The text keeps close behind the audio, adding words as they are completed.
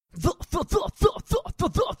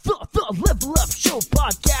The Level Up Show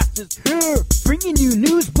podcast is here, bringing you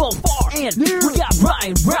news both far and near. We got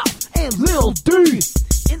Ryan, Ralph, and Lil D,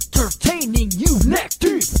 entertaining you neck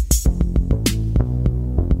deep.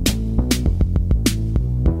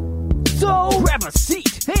 So grab a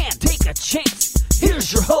seat and take a chance.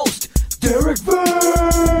 Here's your host, Derek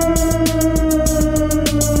Vance.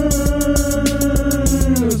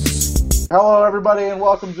 Hello, everybody, and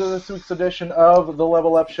welcome to this week's edition of the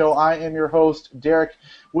Level Up Show. I am your host, Derek.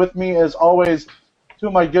 With me, as always, two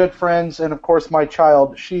of my good friends, and of course, my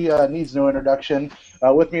child. She needs no introduction.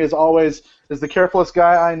 With me, as always, is the carefulest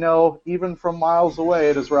guy I know, even from miles away.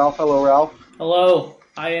 It is Ralph. Hello, Ralph. Hello.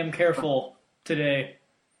 I am careful today.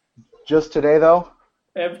 Just today, though?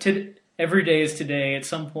 Every day is today at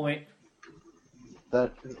some point.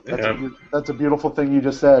 That's a beautiful thing you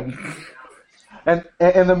just said. And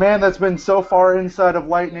the man that's been so far inside of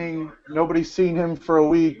lightning, nobody's seen him for a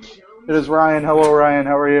week. It is Ryan. Hello, Ryan.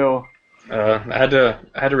 How are you? I had to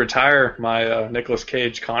retire my Nicolas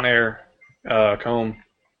Cage Con Air comb.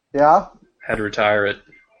 Yeah? Had to retire it.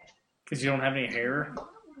 Because you don't have any hair?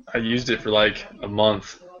 I used it for like a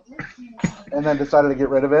month. And then decided to get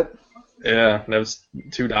rid of it? Yeah, that was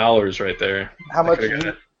 $2 right there. How much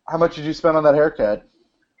did you spend on that haircut?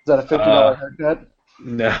 Is that a $50 haircut?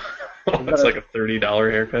 No, it's like a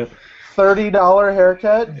 $30 haircut. $30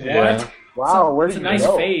 haircut? Yeah. Wow, where did you go? It's a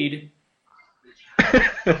nice fade. You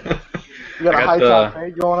got a high top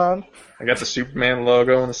fade going on? I got the Superman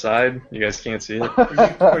logo on the side. You guys can't see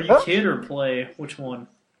it. Are you kid or play? Which one?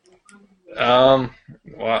 Wow,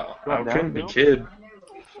 I couldn't be kid.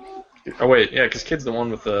 Oh wait, yeah, because kid's the one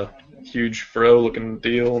with the huge fro-looking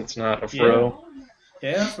deal. It's not a fro.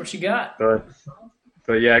 Yeah, that's what you got. But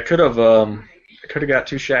yeah, I could have got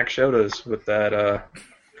two Shaq Shodas with that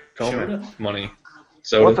comb money.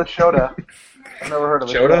 Soda. What's a Shoda? I've never heard of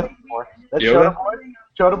a Shoda before. That's Yoda? Shoda boy?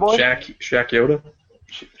 Shoda boy? Shaq Yoda.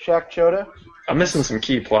 Shaq Shoda? I'm missing some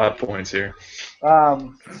key plot points here.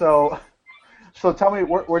 So tell me,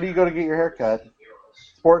 where do you go to get your haircut?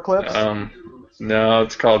 Sport Clips? No,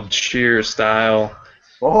 it's called Cheer Style.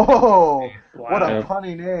 Oh, wow. What a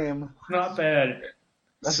punny name. Not bad.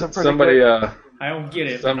 That's a pretty Somebody, good... I don't get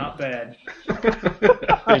it, but not bad.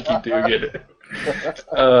 I think you do get it.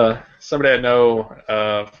 Somebody I know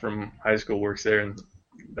from high school works there, and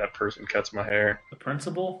that person cuts my hair. The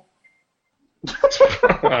principal?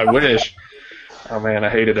 I wish. Oh man, I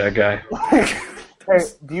hated that guy. Hey,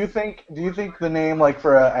 do you think the name, like,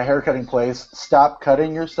 for a haircutting place, Stop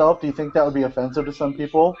Cutting Yourself, do you think that would be offensive to some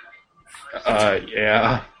people?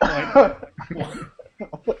 Yeah.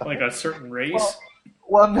 Like a certain race?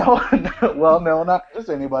 Well, no, not just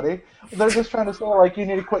anybody. They're just trying to say, like, you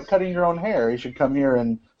need to quit cutting your own hair. You should come here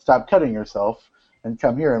and stop cutting yourself, and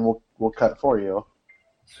come here and we'll cut for you.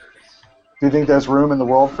 Do you think there's room in the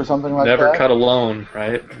world for something like Never that? cut alone,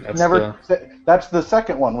 right? That's the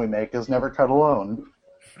second one we make, is Never Cut Alone.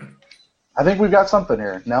 I think we've got something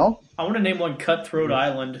here. No? I want to name one Cutthroat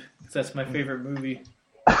Island, because that's my favorite movie.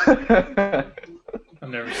 I've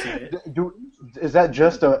never seen it. Is that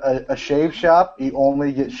just a shave shop? You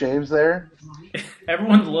only get shaves there?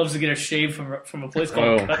 Everyone loves to get a shave from a place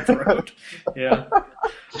called Cutthroat. Yeah.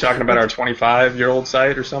 You talking about our 25-year-old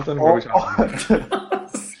site or something? What are we talking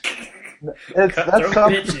about?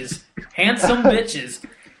 Cutthroat bitches. Handsome bitches.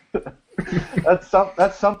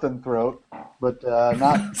 That's something, Throat, but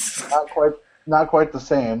not quite the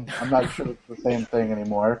same. I'm not sure it's the same thing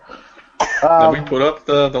anymore. Have we put up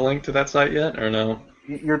the link to that site yet, or no?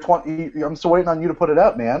 I'm still waiting on you to put it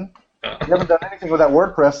up, man. You haven't done anything with that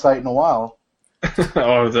WordPress site in a while.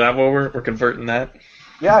 Oh, is that what we're converting that?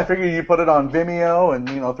 Yeah, I figured you put it on Vimeo and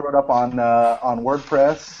throw it up on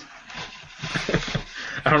WordPress.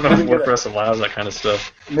 I don't know if WordPress allows that kind of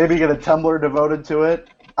stuff. Maybe get a Tumblr devoted to it.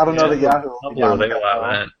 I don't know that Yahoo. Tumblr, they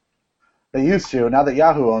allow that. They used to. Now that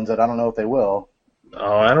Yahoo owns it, I don't know if they will.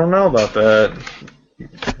 Oh, I don't know about that.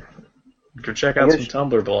 Go check out some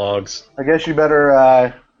Tumblr blogs. I guess you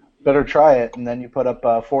better try it, and then you put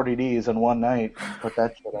up 40 Ds in one night. Put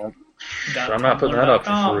that shit up. I'm not putting that up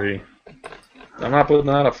for free. I'm not putting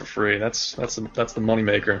that up for free. That's the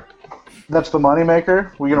moneymaker. That's the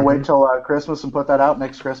moneymaker? We're gonna wait till Christmas and put that out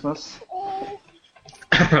next Christmas?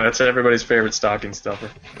 That's everybody's favorite stocking stuffer.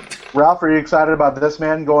 Ralph, are you excited about this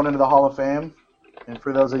man going into the Hall of Fame? And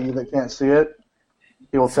for those of you that can't see it,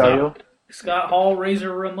 he will tell you. Scott Hall,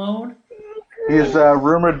 Razor Ramon? He's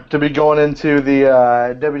rumored to be going into the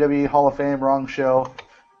WWE Hall of Fame. Wrong show.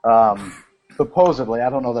 Supposedly. I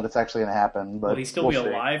don't know that it's actually going to happen. But will he still be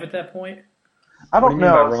alive at that point? I don't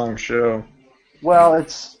know. What do you mean by wrong show? Well,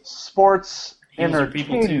 it's sports Heels are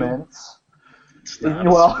people too. entertainment. not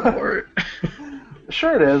well, a sport.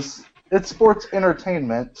 Sure it is. It's sports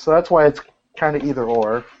entertainment, so that's why it's kind of either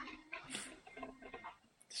or.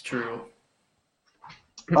 It's true.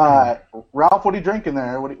 Ralph, what are you drinking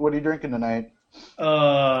there? What are you drinking tonight?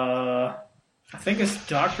 I think it's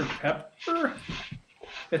Dr. Pepper.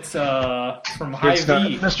 It's from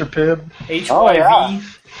Hy-Vee. Mr. Pibb. HYV. Oh, yeah.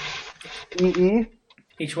 EE.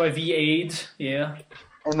 HYV AIDS. Yeah.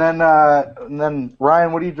 And then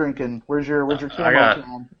Ryan, what are you drinking? Where's your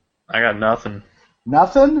camo? I got nothing.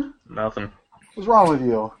 Nothing? Nothing. What's wrong with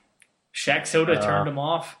you? Shaq Soda turned him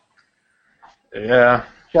off. Yeah.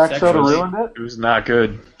 Shaq Soda ruined it? It was not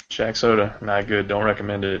good. Shaq Soda, not good. Don't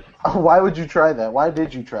recommend it. Why would you try that? Why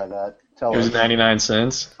did you try that? Tell It was us. 99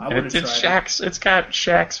 cents. I And would've it's tried Shaq's. It's got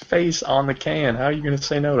Shaq's face on the can. How are you going to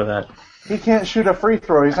say no to that? He can't shoot a free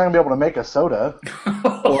throw. He's not going to be able to make a soda.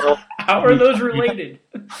 How are those related?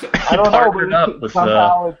 I don't know, partnered up but with,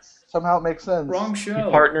 somehow it makes sense. Wrong He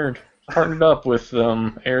show. partnered up with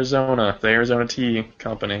Arizona, the Arizona Tea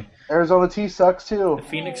Company. Arizona tea sucks too. The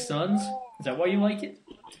Phoenix Suns? Is that why you like it?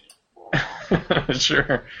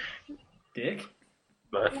 Sure. Dick?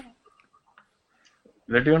 But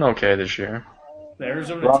they're doing okay this year. The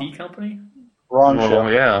Arizona Tea Company? Wrong Well, show.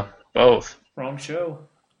 yeah, both. Wrong show.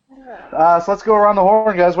 So let's go around the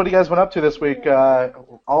horn, guys. What have you guys been up to this week?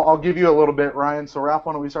 I'll give you a little bit, Ryan. So Ralph,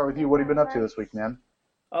 why don't we start with you? What have you been up to this week, man?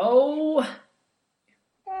 Oh,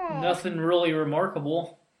 nothing really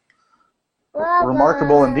remarkable.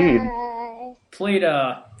 Remarkable indeed. Played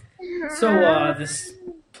this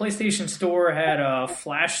PlayStation Store had a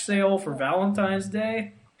flash sale for Valentine's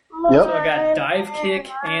Day. Yep. So I got Dive Kick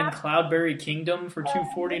and Cloudberry Kingdom for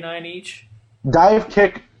 $2.49 each. Dive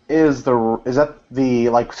Kick is that the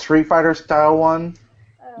like Street Fighter style one?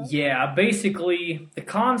 Yeah, basically the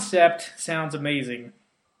concept sounds amazing.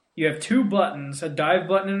 You have two buttons, a dive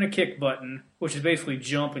button and a kick button, which is basically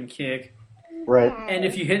jump and kick. Right. And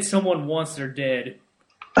if you hit someone once, they're dead.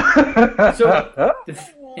 So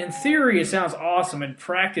in theory, it sounds awesome. In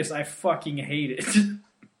practice, I fucking hate it.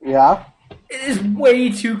 Yeah. It is way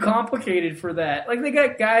too complicated for that. Like, they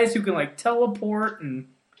got guys who can, like, teleport and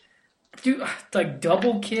do, like,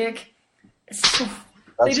 double kick. It's so...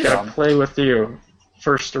 That's You gotta play with the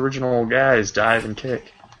first original guys, dive and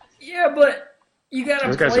kick. Yeah, but you gotta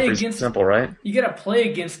Those guys are play pretty against... simple, right? You gotta play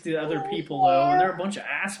against the other people, though, and they're a bunch of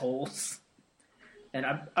assholes. And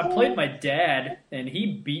I played my dad, and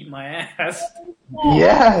he beat my ass.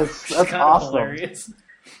 Yes, Which is that's kind awesome. of hilarious.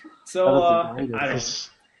 So, That is the I don't...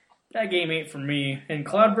 That game ain't for me. And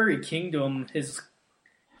Cloudberry Kingdom is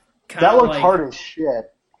kind That of looked like... hard as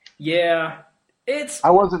shit. Yeah. It's...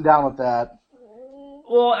 I wasn't down with that.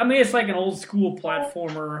 Well, I mean, it's like an old school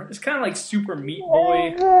platformer. It's kind of like Super Meat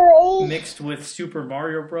Boy mixed with Super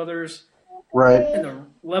Mario Brothers. Right. And the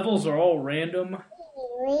levels are all random.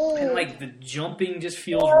 And, like, the jumping just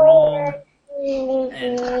feels wrong.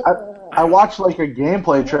 And I watched like a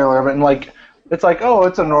gameplay trailer of it, and like it's like, oh,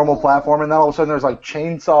 it's a normal platform, and then all of a sudden there's like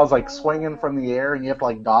chainsaws like swinging from the air, and you have to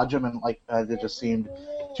like dodge them, and like it just seemed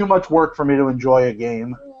too much work for me to enjoy a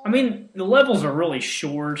game. I mean, the levels are really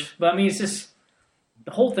short, but I mean, it's just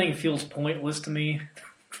the whole thing feels pointless to me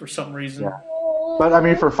for some reason. Yeah. But I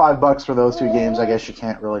mean, for $5 for those two games, I guess you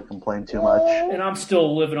can't really complain too much. And I'm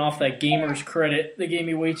still living off that gamer's credit they gave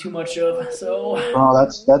me way too much of. So. Oh,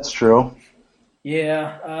 that's true.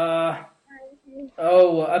 Yeah.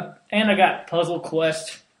 And I got Puzzle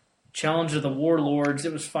Quest Challenge of the Warlords.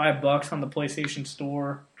 It was $5 on the PlayStation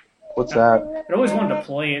Store. What's that? I always wanted to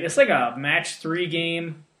play it. It's like a match 3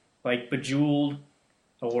 game, like Bejeweled,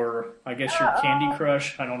 or I guess your Candy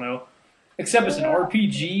Crush. I don't know. Except it's an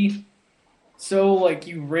RPG. So, like,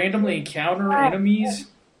 you randomly encounter enemies,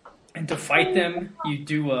 and to fight them, you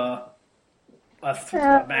do a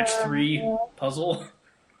match 3 puzzle.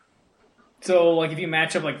 So, like, if you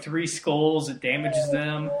match up, like, 3 skulls, it damages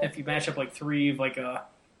them. If you match up, like, 3 of, like, a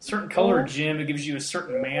certain color gem, it gives you a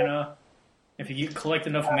certain mana. If you collect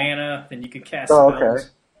enough mana, then you can cast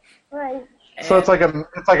spells. Okay. So it's like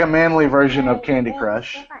a manly version of Candy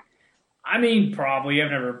Crush. I mean, probably.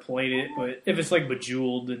 I've never played it, but if it's like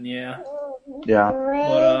Bejeweled, then yeah. Yeah.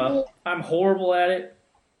 But I'm horrible at it,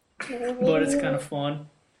 but it's kind of fun.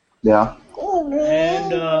 Yeah.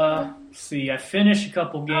 And let's see, I finished a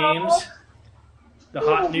couple games, the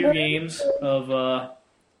hot new games of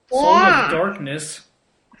Soul of Darkness.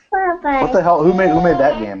 What the hell? Who made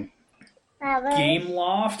that game?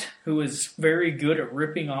 Gameloft, who is very good at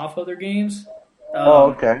ripping off other games. Oh,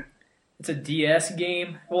 okay. It's a DS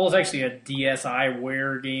game. Well, it's actually a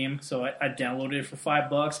DSiWare game, so I downloaded it for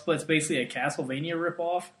 $5, but it's basically a Castlevania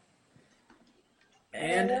ripoff.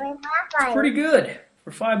 And it's pretty good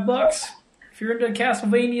for $5. if you're into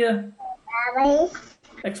Castlevania,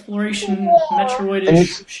 exploration,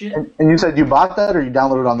 Metroid-ish And shit. And you said you bought that, or you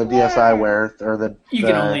downloaded it on the DSiWare or the? You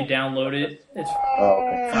can only download it. It's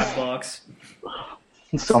okay. $5.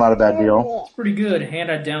 It's still not a bad deal. It's pretty good.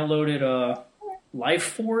 And I downloaded Life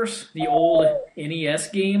Force, the old NES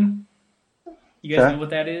game. You guys know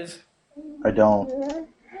what that is? I don't.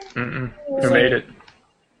 Who made it?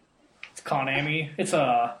 It's Konami. It's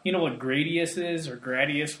you know what Gradius is, or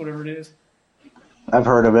Gradius, whatever it is? I've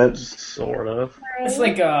heard of it. Sort of. It's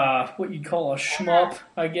like what you'd call a shmup,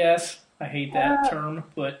 I guess. I hate that term,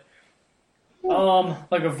 but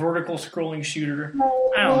like a vertical scrolling shooter.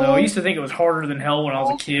 I don't know. I used to think it was harder than hell when I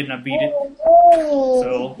was a kid, and I beat it.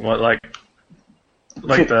 So what, like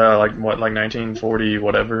 1940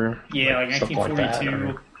 whatever? Yeah, like Something 1942.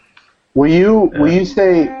 Like that, Will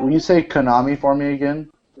you say Konami for me again?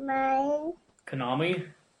 Konami.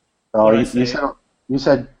 Oh, What'd I you say?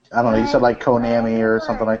 said I don't know. You said like Konami or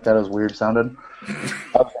something like that. It was weird sounded.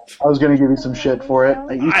 I was gonna give you some shit for it.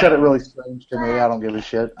 You said it really strange to me. I don't give a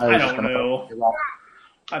shit. I don't know.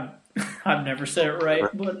 I've never said it right,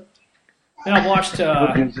 but then I watched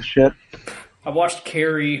Who gives a shit? I watched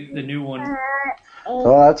Carrie, the new one.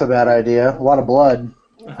 Oh, that's a bad idea. A lot of blood.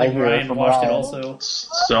 I think hear it Ryan from watched it Ryan. also.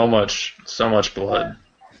 So much blood.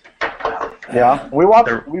 Yeah, we watched.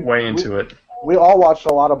 They're way into it. We all watched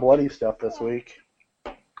a lot of bloody stuff this week.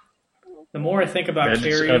 The more I think about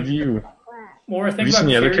Carrie, Have you more I think seen about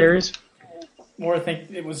the other Carrie, Carries? more I think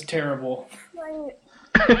it was terrible.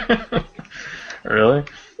 Really?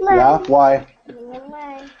 Yeah, why?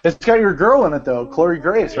 It's got your girl in it though, Chloe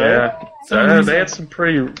Grace, right? Yeah. They had some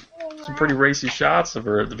pretty racy shots of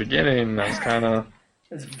her at the beginning. I was kind of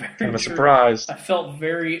It's very true. surprised. I felt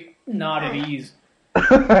very not at ease. She's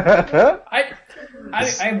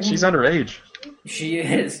underage. She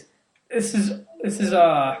is. This is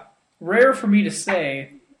rare for me to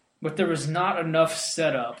say, but there was not enough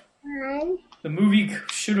setup. The movie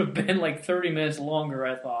should have been like 30 minutes longer,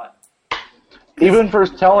 I thought. Even for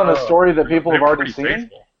telling a story that people have already seen.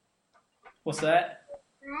 Faithful. What's that?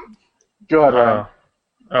 Go ahead,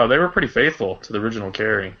 Ryan. They were pretty faithful to the original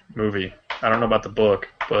Carrie movie. I don't know about the book,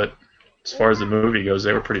 but as far as the movie goes,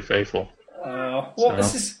 they were pretty faithful.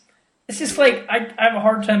 It's just like I have a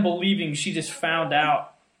hard time believing she just found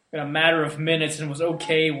out in a matter of minutes and was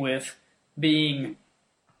okay with having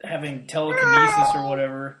telekinesis or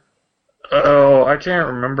whatever. Oh, I can't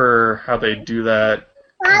remember how they do that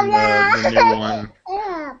in the new one.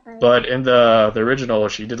 But in the original,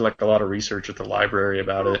 she did like a lot of research at the library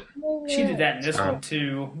about it. She did that in this one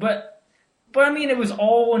too, but I mean, it was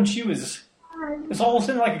all when she was. It's all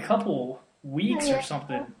within like a couple weeks or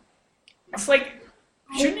something. It's like,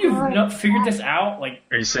 shouldn't you have not figured this out? Like,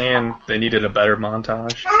 Are you saying they needed a better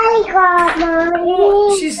montage?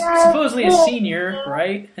 well, she's supposedly a senior,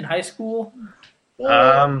 right, in high school,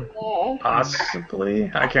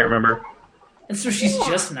 Possibly. I can't remember. and so she's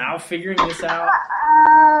just now figuring this out.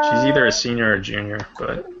 She's either a senior or a junior,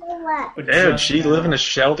 but But dude, just she now. lived in a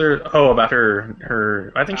shelter. Oh, about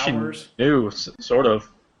her. I think Hours. she knew, sort of,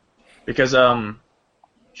 because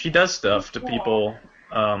she does stuff to people.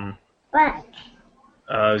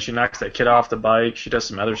 She knocks that kid off the bike. She does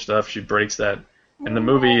some other stuff. She breaks that. In the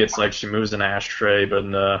movie, it's like she moves an ashtray, but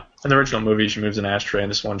in the original movie, she moves an ashtray. In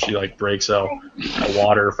this one, she like breaks a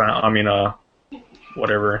water fountain. I mean,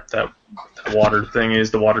 whatever that water thing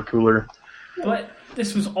is, the water cooler. But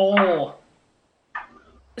this was all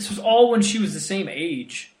when she was the same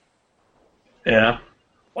age. Yeah.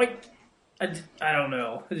 Like, I don't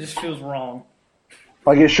know. It just feels wrong.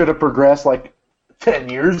 Like it should have progressed like 10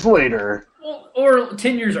 years later. Well, or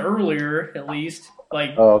 10 years earlier, at least.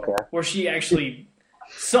 Like, Oh, okay. where she actually,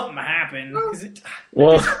 something happened. 'Cause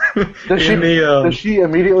Well, Does she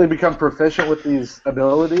immediately become proficient with these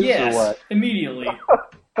abilities, yes, or what? immediately.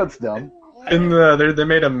 That's dumb. they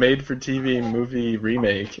made a made-for-TV movie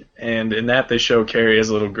remake, and in that they show Carrie as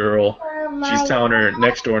a little girl. She's telling her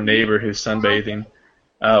next-door neighbor who's sunbathing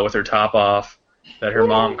with her top off that her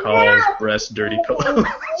mom calls breast dirty pillows.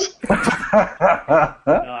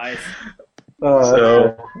 Nice.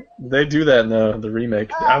 So they do that in the remake.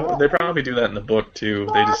 They probably do that in the book too.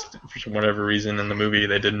 They just, for whatever reason, in the movie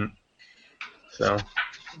they didn't. So,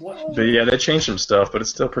 but yeah, they changed some stuff, but it's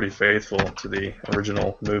still pretty faithful to the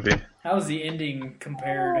original movie. How's the ending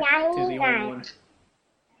compared to the old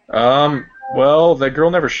one? Well, the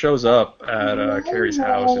girl never shows up at Carrie's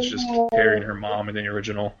house. It's just Carrie and her mom in the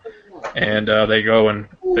original, and they go and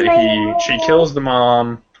she kills the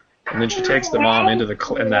mom. And then she takes the mom into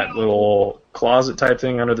in that little closet type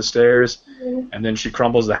thing under the stairs, and then she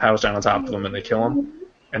crumbles the house down on top of them, and they kill him.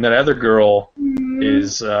 And that other girl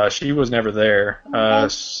is she was never there,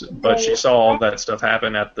 but she saw all that stuff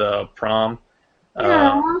happen at the prom,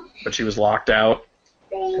 but she was locked out.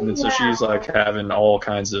 And then so she's like having all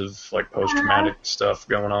kinds of like post-traumatic stuff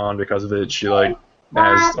going on because of it. She like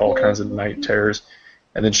has all kinds of night terrors.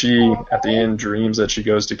 And then she, at the end, dreams that she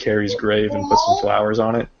goes to Carrie's grave and puts some flowers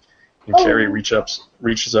on it. And Carrie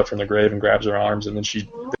reaches up from the grave and grabs her arms. And then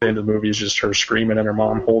the end of the movie is just her screaming and her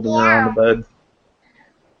mom holding her on the bed.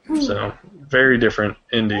 So very different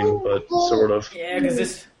ending, but sort of. Yeah,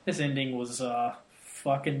 because this ending was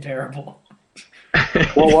fucking terrible.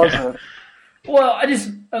 What was it? Well, at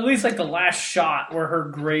least like the last shot where her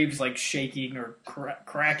grave's like shaking or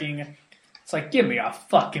cracking. It's like, give me a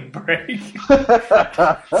fucking break. Son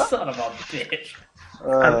of a bitch.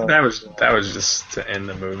 That was just to end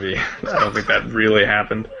the movie. I don't think that really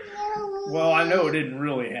happened. Well, I know it didn't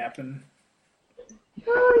really happen.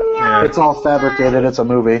 Yeah. It's all fabricated. It's a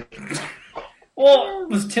movie. Well,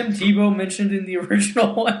 was Tim Tebow mentioned in the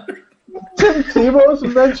original one? Tim Tebow's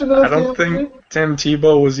mentioned in the I don't think Tim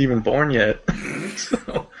Tebow was even born yet.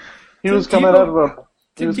 So. He was coming out of a...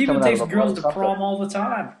 Tim Tebow takes girls to prom all the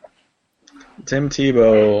time. Tim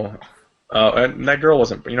Tebow... and that girl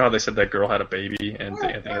wasn't... You know how they said that girl had a baby at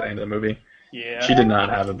the end of the movie? Yeah. She did not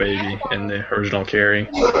have a baby in the original Carrie.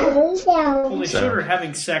 Well, they showed her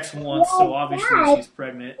having sex once, so obviously she's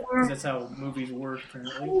pregnant, because that's how movies work,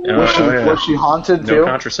 apparently. Was she haunted, too? No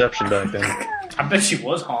contraception back then. I bet she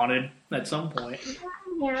was haunted at some point.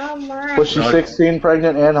 Was she 16,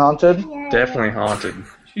 pregnant, and haunted? Definitely haunted.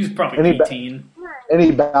 She was probably 18.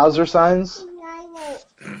 Any Bowser signs?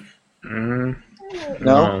 No.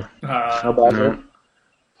 No Bowser? No.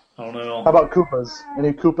 I don't know. How about Koopas?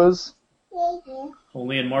 Any Koopas?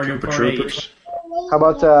 Only in Mario Koopa Kart Troopers. 8.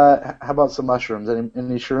 How about some mushrooms?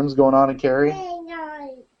 Any shrooms going on in Carrie?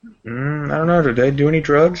 I don't know. Did they do any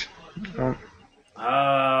drugs?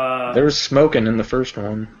 There was smoking in the first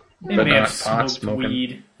one, They but may have not pot smoked smoking.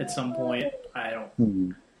 weed at some point. I don't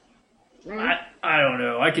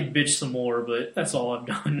know. I could bitch some more, but that's all I've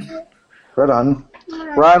done. Right on.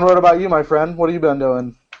 Ryan, what about you, my friend? What have you been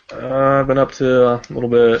doing? I've been up to a little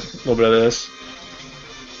bit of this.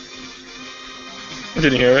 I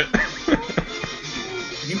didn't hear it.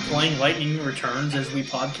 Are you playing Lightning Returns as we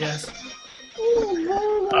podcast?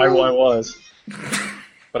 I was,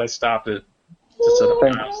 but I stopped it to set up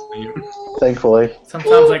Kyle's theme. Thankfully.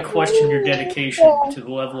 Sometimes I question your dedication to the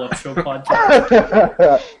Level Up Show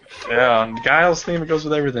podcast. Yeah, and Guile's theme, it goes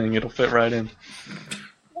with everything. It'll fit right in.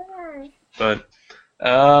 But,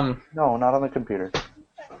 No, not on the computer.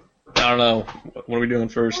 I don't know. What are we doing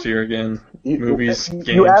first here again? Movies, games?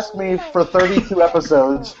 You asked me for 32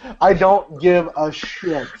 episodes. I don't give a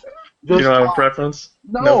shit. You don't have a preference?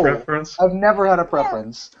 No preference? I've never had a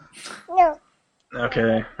preference.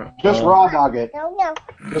 Okay. Just raw dog it.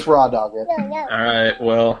 Just raw dog it. Alright,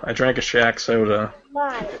 well, I drank a Shack soda.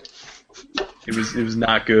 It was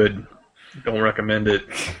not good. Don't recommend it.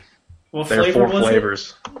 What There are flavor 4 was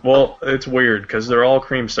flavors. Well, it's weird because they're all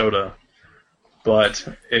cream soda, but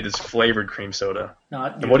it is flavored cream soda.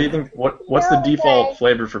 Not And what do you think? What's the default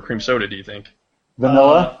flavor for cream soda? Do you think?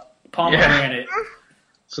 Vanilla? Pomegranate.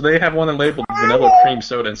 So they have one that labeled vanilla cream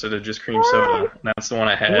soda instead of just cream soda. And that's the one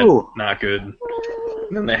I had. Ooh. Not good. And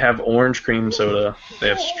then they have orange cream soda. They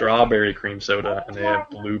have strawberry cream soda, and they have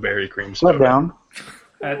blueberry cream soda. Let down.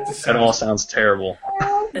 That all sounds terrible.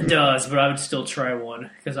 It does, but I would still try one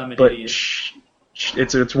because I'm an But idiot.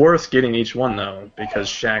 it's worth getting each one though because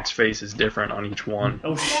Shaq's face is different on each one.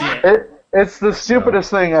 Oh shit! It's the stupidest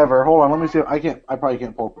thing ever. Hold on, let me see. I probably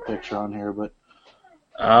can't pull up a picture on here, but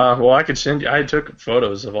Well, I could send you. I took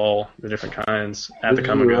photos of all the different kinds at the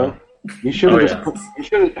come and go. you should have Oh, just. yeah. Put, you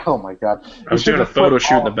should. Oh my god! I was doing a photo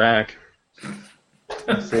shoot in the back.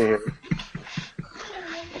 Let's see here.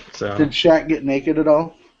 So. Did Shaq get naked at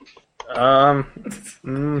all? Well,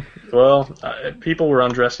 people were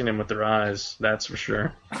undressing him with their eyes. That's for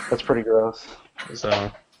sure. That's pretty gross.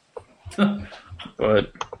 So,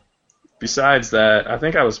 but besides that,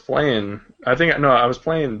 I was playing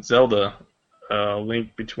Zelda,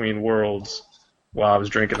 Link Between Worlds, while I was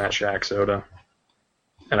drinking that Shaq soda,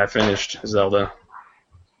 and I finished Zelda.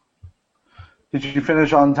 Did you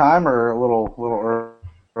finish on time or a little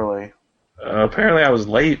early? Apparently, I was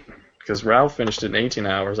late because Ralph finished it in 18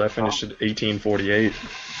 hours. I finished it 18:48.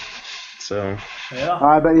 So. Yeah.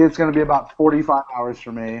 I bet you it's going to be about 45 hours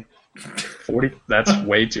for me. 40? That's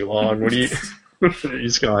way too long. What do you? Are you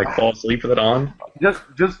just gonna like fall asleep with it on? Just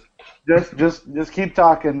keep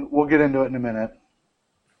talking. We'll get into it in a minute.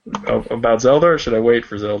 Oh, about Zelda, or should I wait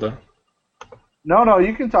for Zelda? No,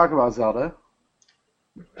 you can talk about Zelda.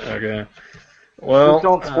 Okay. Well, Just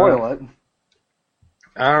don't spoil it.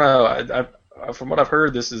 I don't know. From what I've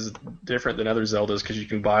heard, this is different than other Zeldas because you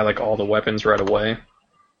can buy like all the weapons right away.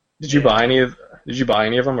 Did you buy any of? Did you buy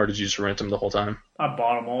any of them, or did you just rent them the whole time? I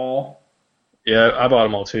bought them all. Yeah, I bought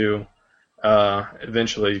them all too.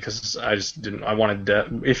 Eventually, because I just didn't. I wanted death.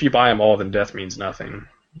 If you buy them all, then death means nothing.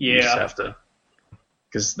 You just Yeah, have to.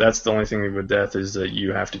 Because that's the only thing with death is that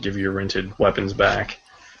you have to give your rented weapons back.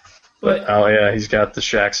 but Oh yeah, he's got the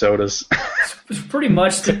Shack sodas. it's pretty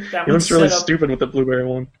much that He one's looks really set up. stupid with the blueberry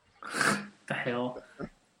one. The hell.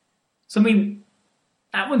 So I mean,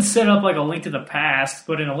 that one's set up like a Link to the Past,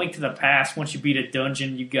 but in a Link to the Past, once you beat a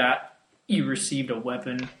dungeon, you received a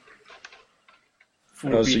weapon.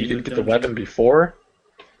 For Oh, so you beating didn't the get the dungeon. weapon before?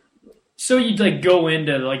 So you'd like go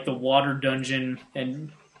into like the water dungeon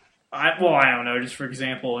and I don't know, just for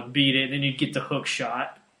example, and beat it, and then you'd get the hook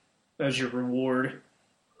shot as your reward.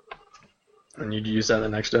 And you'd use that in the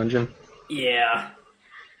next dungeon? Yeah,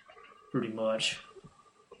 pretty much.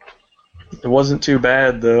 It wasn't too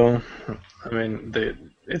bad, though. I mean,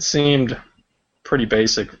 it seemed pretty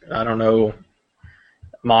basic. I don't know.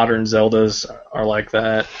 Modern Zeldas are like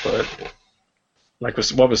that, but like was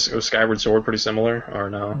Skyward Sword pretty similar or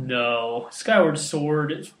no? No, Skyward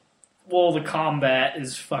Sword. Well, the combat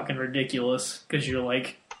is fucking ridiculous because you're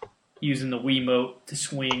like using the Wiimote to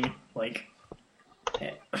swing, like,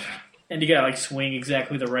 and you gotta like swing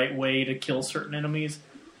exactly the right way to kill certain enemies.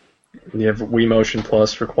 You have Wii Motion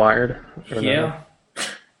Plus required? Or no? Yeah,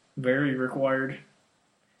 very required.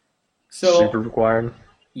 So Super required?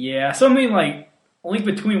 yeah, so I mean, like, Link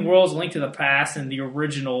Between Worlds, Link to the Past, and the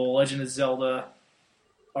original Legend of Zelda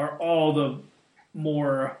are all the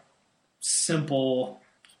more simple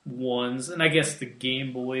ones, and I guess the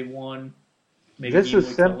Game Boy one. Maybe This Game is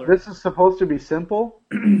Boy Color. This is supposed to be simple.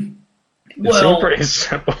 It Well, seemed pretty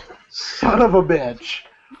simple. Son of a bitch.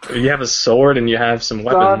 You have a sword and you have some Son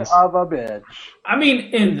weapons. of a bitch. I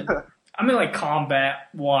mean, like combat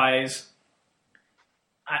wise,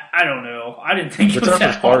 I don't know. I didn't think it What's was not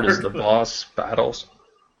as that hard as the but boss battles.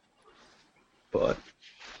 But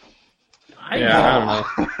I yeah, I don't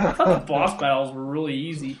know. I thought the boss battles were really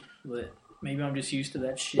easy, but maybe I'm just used to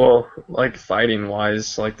that shit. Well, like fighting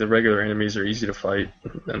wise, like the regular enemies are easy to fight,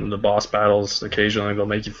 and the boss battles occasionally they'll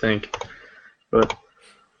make you think. But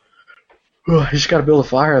you just gotta build a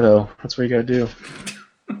fire though. That's what you gotta do.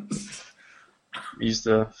 Use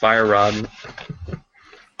the fire rod.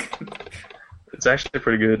 It's actually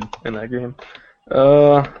pretty good in that game.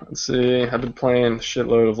 Let's see. I've been playing a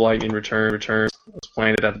shitload of Lightning Return. I was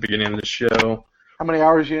playing it at the beginning of the show. How many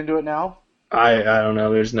hours are you into it now? I don't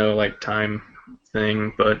know. There's no like time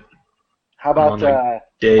thing, but How I'm about on like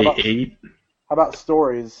day how about- 8. how about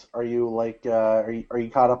stories? Are you like are you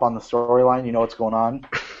caught up on the storyline? You know what's going on?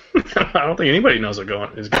 I don't think anybody knows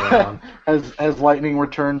what is going on. Has Lightning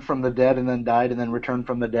returned from the dead and then died and then returned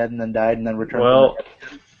from the dead and then died and then returned Well, from the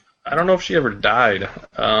dead? I don't know if she ever died.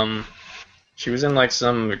 She was in like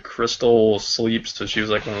some crystal sleep, so she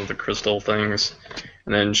was like one of the crystal things,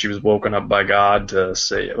 and then she was woken up by God to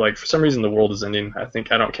say, like, for some reason the world is ending. I can't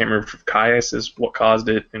remember if Caius is what caused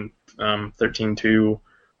it in 13.2,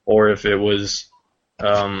 or if it was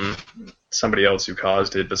somebody else who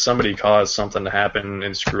caused it, but somebody caused something to happen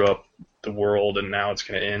and screw up the world, and now it's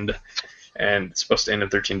going to end. And it's supposed to end in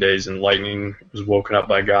 13 days, and Lightning was woken up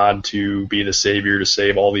by God to be the savior, to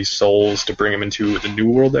save all these souls, to bring them into the new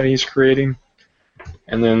world that he's creating.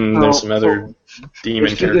 And then there's some other demon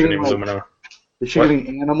is she character getting, named like, Lumina. Is she What?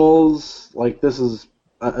 getting animals? Like, this is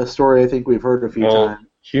a story I think we've heard a few Well, times.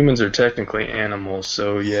 humans are technically animals,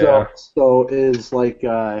 so yeah. So is like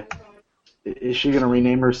is she gonna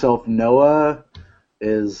rename herself Noah?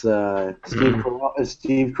 Is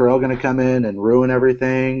Steve Carell gonna come in and ruin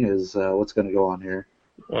everything? Is what's gonna go on here?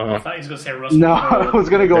 I Well, thought he was gonna say Russell No, Crowe. I was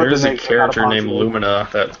gonna go there with is the a name, character not named possible. Lumina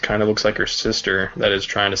that kind of looks like her sister that is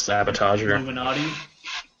trying to sabotage her. Illuminati.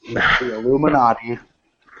 The Illuminati.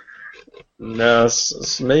 No,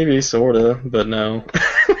 maybe, sorta, but no.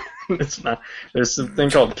 It's not. There's a thing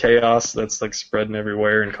called chaos that's like spreading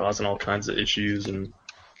everywhere and causing all kinds of issues, and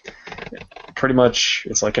pretty much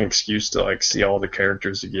it's like an excuse to like see all the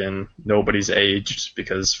characters again. Nobody's aged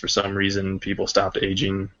because for some reason people stopped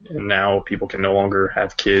aging, and now people can no longer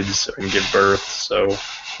have kids and give birth, so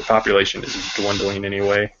the population is dwindling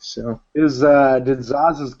anyway. So Is did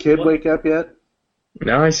Zaz's kid wake up yet?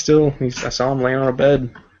 now I saw him laying on a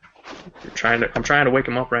bed. I'm trying to wake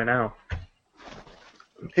him up right now.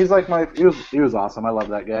 He's like he was awesome. I love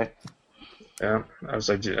that guy. Yeah, I was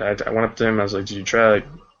like, I went up to him. I was like, "Did you try like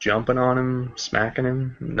jumping on him, smacking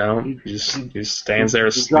him?" No, he just stands there.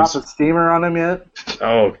 Did you drop a steamer on him yet?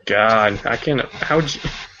 Oh God, I can't. How'd you?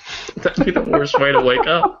 That'd be the worst way to wake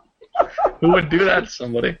up. Who would do that to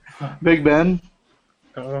somebody? Big Ben.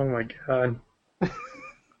 Oh my god.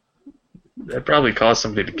 That probably caused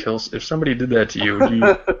somebody to kill. If somebody did that to you, would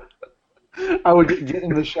you? I would get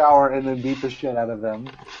in the shower and then beat the shit out of them.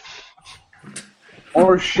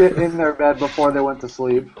 Or shit in their bed before they went to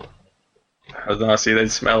sleep. I was not see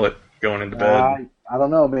they'd smell it going into bed. I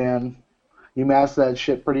don't know, man. You mask that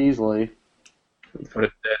shit pretty easily. Put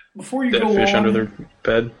a Before you dead go fish on, under their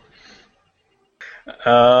bed.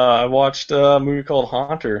 I watched a movie called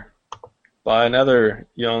Haunter by another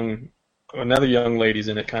young lady's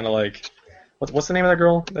in it, kind of like what's the name of that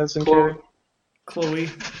girl that's in Carrie? Chloe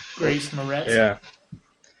Grace Moretz. Yeah.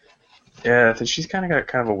 Yeah, I think she's kind of got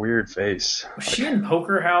kind of a weird face. Was she in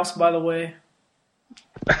Poker House, by the way?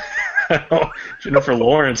 Jennifer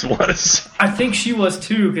Lawrence was. I think she was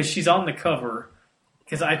too, because she's on the cover.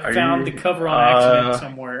 Because I found the cover on accident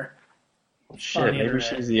somewhere. Shit, maybe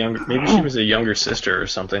she's the younger. Maybe she was a younger sister or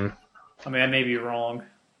something. I mean, I may be wrong,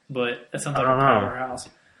 but that sounds like I a don't know. powerhouse.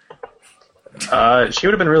 She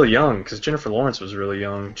would have been really young because Jennifer Lawrence was really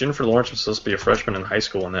young. Jennifer Lawrence was supposed to be a freshman in high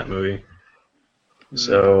school in that movie.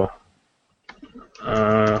 So,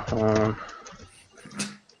 Putting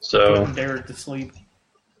Derek to sleep.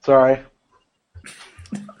 Sorry.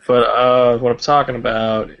 But what I'm talking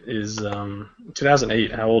about is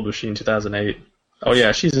 2008. How old was she in 2008? Oh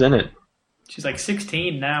yeah, she's in it. She's like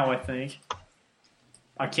 16 now, I think.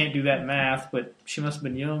 I can't do that math, but she must have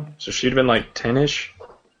been young. So she'd have been like 10-ish.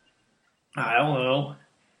 I don't know.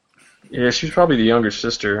 Yeah, she's probably the younger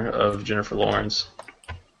sister of Jennifer Lawrence.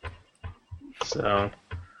 So,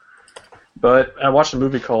 but I watched a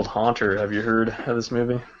movie called Haunter. Have you heard of this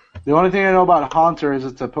movie? The only thing I know about Haunter is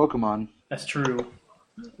it's a Pokemon. That's true.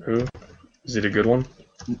 Ooh. Is it a good one?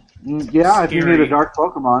 Yeah, if you need a dark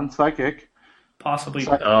Pokemon, Psychic. Possibly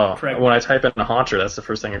pregnant. When I type in a Haunter, that's the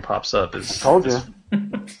first thing that pops up is Told you.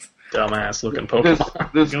 dumbass looking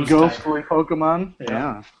Pokemon. This ghostly Pokemon?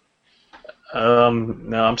 Yeah.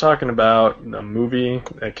 No, I'm talking about a movie,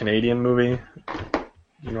 a Canadian movie.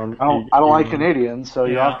 I don't like Canadians, so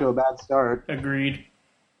you're off to a bad start. Agreed.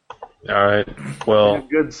 All right. Well,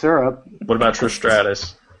 good syrup. What about Trish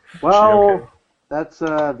Stratus? Well, okay? that's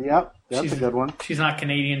that's a good one. She's not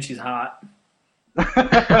Canadian. She's hot.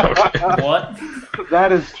 Okay. What?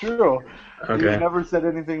 That is true. Okay. You never said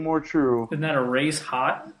anything more true. Isn't that a race,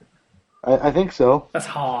 hot? I think so. That's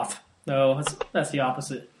hot. No, that's the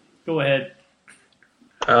opposite. Go ahead.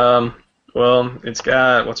 Well, it's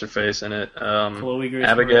got what's her face in it? Chloe Grace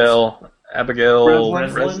Abigail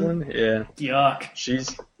Breslin? Yeah. Yuck.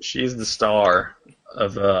 She's the star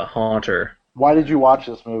of Haunter. Why did you watch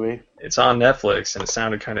this movie? It's on Netflix, and it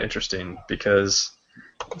sounded kind of interesting because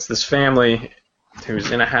it's this family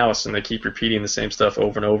who's in a house, and they keep repeating the same stuff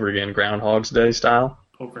over and over again, Groundhog's Day style.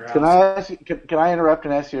 Poker House. Can I interrupt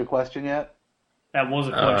and ask you a question yet? That was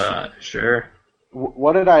a question. Sure.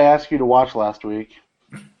 What did I ask you to watch last week?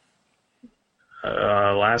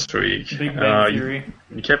 Last week. Big Bang Theory.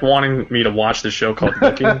 You kept wanting me to watch this show called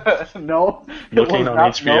Looking. No. Looking on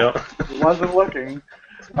HBO. No, it wasn't Looking.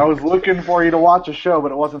 I was looking for you to watch a show,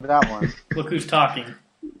 but it wasn't that one. Look who's talking.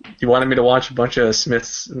 You wanted me to watch a bunch of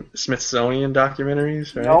Smithsonian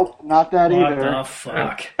documentaries, right? Nope, not that either. What the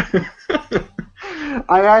fuck?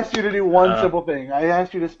 I asked you to do one simple thing. I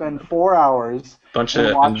asked you to spend 4 hours. Bunch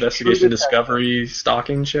of Investigation Discovery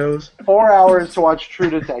stalking shows. 4 hours to watch True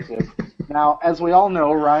Detective. Now, as we all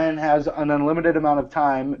know, Ryan has an unlimited amount of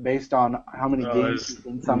time based on how many games he's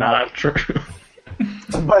been somehow. Not true.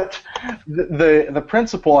 But the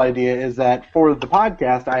principal idea is that for the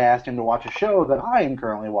podcast, I asked him to watch a show that I am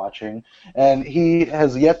currently watching, and he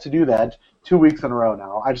has yet to do that 2 weeks in a row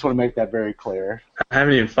now. I just want to make that very clear. I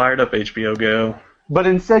haven't even fired up HBO Go. But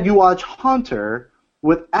instead, you watch Haunter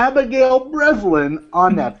with Abigail Breslin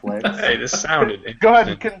on Netflix. Hey, this sounded Go ahead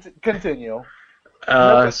and continue.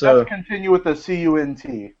 Let's continue with the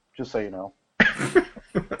CUNT, just so you know.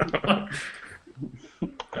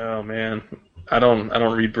 Oh man, I don't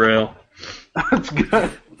read Braille. That's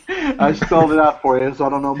good. I spelled it out for you, so I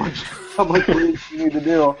don't know how much reading you need to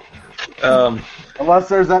do. Unless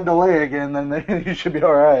there's that delay again, then you should be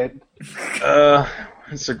all right.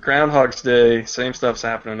 It's a Groundhog's Day. Same stuff's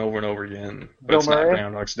happening over and over again, but Bill it's Murray? not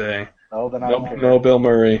Groundhog's Day. Oh, then I don't care. No Bill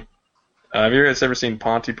Murray. Have you guys ever seen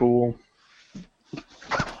Pontypool?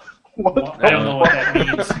 What? I don't know what that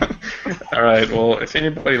means. All right. Well, if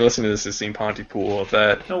anybody listening to this has seen Pontypool, if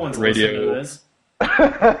that No one's listening to this.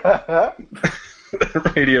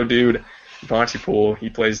 the radio dude, Pontypool, he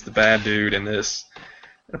plays the bad dude in this.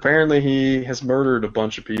 Apparently, he has murdered a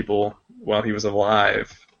bunch of people while he was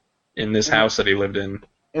alive in this house that he lived in.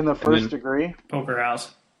 In the first degree? Poker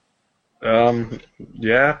House.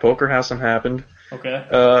 Yeah, poker hasn't happened. Okay.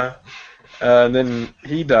 And then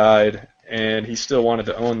he died, and he still wanted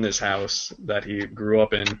to own this house that he grew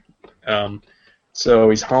up in. So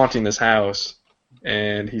he's haunting this house,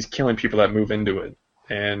 and he's killing people that move into it.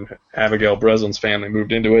 And Abigail Breslin's family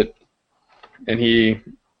moved into it, and he,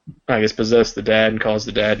 I guess, possessed the dad and caused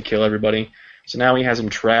the dad to kill everybody. So now he has him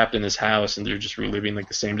trapped in this house, and they're just reliving like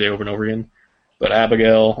the same day over and over again. But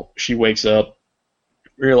Abigail, she wakes up,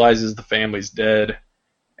 realizes the family's dead,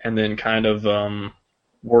 and then kind of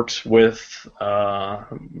works with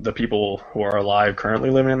the people who are alive currently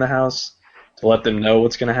living in the house to let them know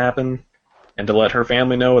what's going to happen, and to let her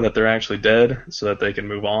family know that they're actually dead so that they can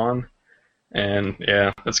move on. And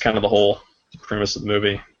yeah, that's kind of the whole premise of the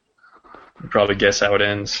movie. You probably guess how it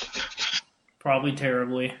ends. Probably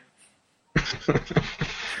terribly.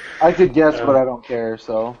 I could guess, but I don't care,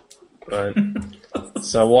 so. But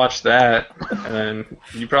so watch that, and then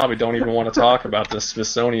you probably don't even want to talk about the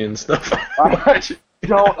Smithsonian stuff. I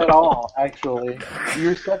don't at all, actually.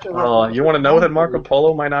 You're such a... You want to know that Marco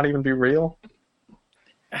Polo might not even be real?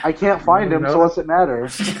 I can't find him, so what's it matter?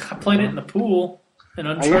 I played it in the pool in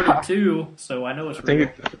Uncharted 2, so I know it's real.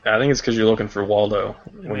 I think it's because you're looking for Waldo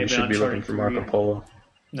when you Maybe should be looking for Marco 3. Polo.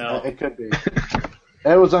 No. It could be.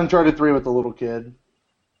 It was Uncharted 3 with the little kid.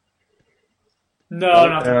 No,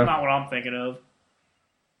 not what I'm thinking of.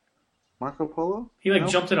 Marco Polo? He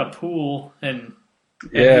jumped in a pool and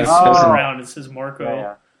Yeah, he's swimming around. It says Marco.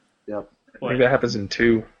 Yeah. Yep. I think that happens in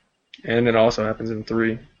 2, and it also happens in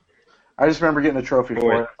 3. I just remember getting a trophy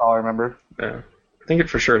for it. That's all I remember. Yeah, I think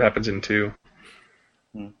for sure it happens in 2.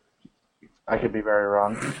 I could be very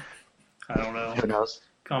wrong. I don't know. Who knows?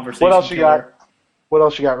 Conversation. What else you got? What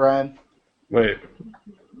else you got, Ryan? Wait,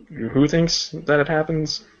 who thinks that it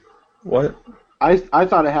happens? What? I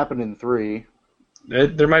thought it happened in 3.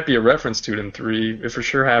 There might be a reference to it in 3. It for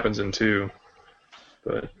sure happens in 2.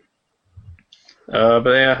 But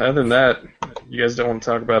yeah, other than that, you guys don't want to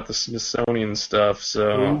talk about the Smithsonian stuff,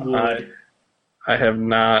 so I have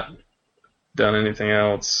not done anything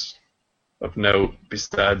else of note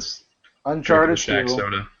besides Uncharted Shack 2.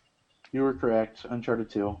 soda. You were correct. Uncharted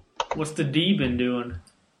 2. What's the D been doing?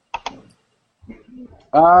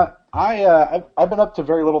 I've been up to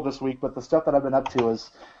very little this week, but the stuff that I've been up to has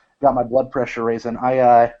got my blood pressure raising.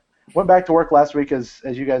 I went back to work last week, as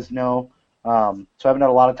you guys know, so I haven't had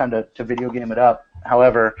a lot of time to video game it up.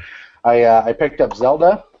 However, I picked up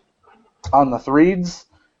Zelda on the 3s.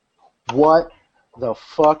 What the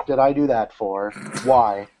fuck did I do that for?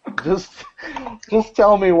 Why? Just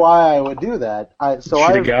tell me why I would do that. Should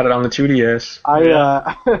have got it on the 2DS.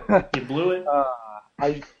 You blew it.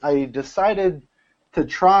 I decided to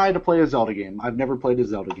try to play a Zelda game. I've never played a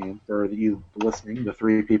Zelda game. For you listening, the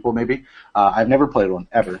 3 people maybe, I've never played one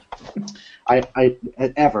ever.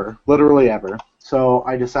 Literally ever. So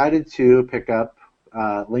I decided to pick up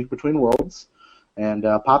Link Between Worlds and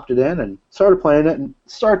popped it in and started playing it. And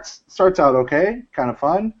starts out okay, kind of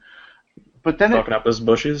fun. But then fucking up those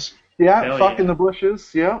bushes. Yeah, Hell fucking yeah. the bushes.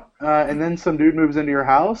 Yeah, and then some dude moves into your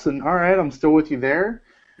house, and all right, I'm still with you there.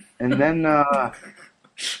 And then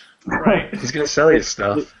Right. He's gonna sell you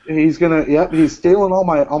stuff. he's stealing all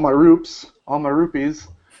my rupees,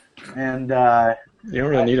 and You don't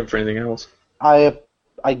really need them for anything else. I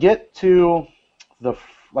get to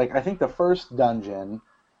I think the first dungeon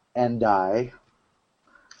and die.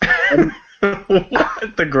 And,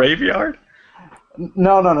 What? The graveyard?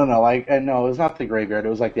 no. No, it was not the graveyard. It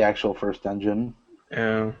was like the actual first dungeon.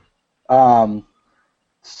 Yeah.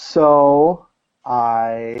 So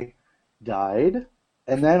I died,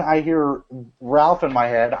 and then I hear Ralph in my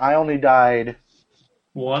head. I only died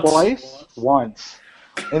once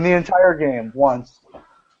in the entire game, once.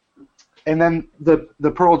 And then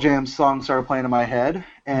the Pearl Jam song started playing in my head,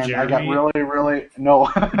 and Jeremy? I got really no,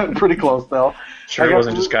 pretty close though. Sure it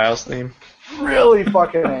wasn't just Kyle's theme? Really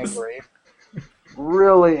fucking angry.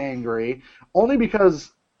 Really angry. Only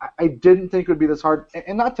because I didn't think it would be this hard.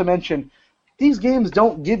 And not to mention, these games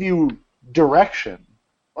don't give you direction.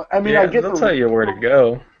 I mean, yeah, I get they'll tell you where to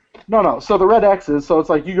go. No. So the red X's, so it's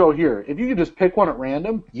like you go here. If you could just pick one at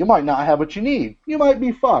random, you might not have what you need. You might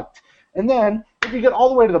be fucked. And then, if you get all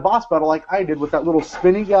the way to the boss battle like I did with that little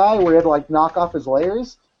spinny guy where you had to like knock off his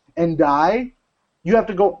layers and die, you have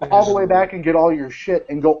to go all the way back and get all your shit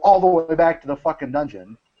and go all the way back to the fucking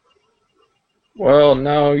dungeon. Well,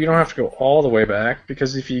 no, you don't have to go all the way back,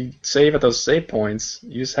 because if you save at those save points,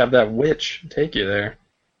 you just have that witch take you there.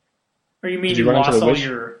 Or you mean Did you you run into lost the all witch?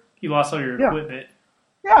 your Yeah. equipment?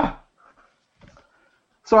 Yeah.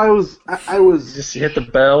 So I was. You just hit the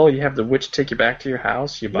bell. You have the witch take you back to your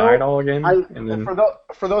house. You buy it all again, and then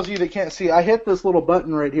for those of you that can't see, I hit this little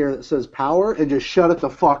button right here that says power and just shut it the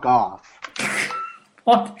fuck off.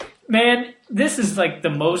 What? Man, this is like the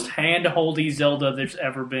most hand-holdy Zelda there's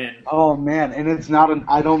ever been. Oh man, and it's not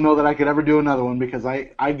I don't know that I could ever do another one because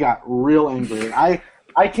I got real angry. I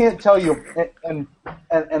can't tell you, and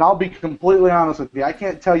I'll be completely honest with you. I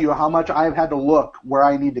can't tell you how much I've had to look where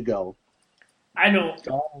I need to go. I don't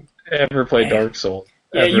ever play Dark Souls.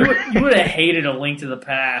 Yeah, ever. you would have hated A Link to the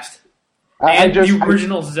Past. The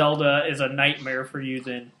original Zelda is a nightmare for you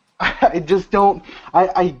then. I just don't.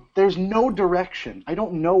 There's no direction. I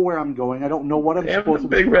don't know where I'm going. I don't know what I'm supposed to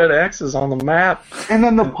do. Big red X's on the map. And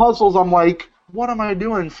then the puzzles, I'm like, what am I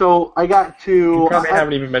doing? So I got to. You probably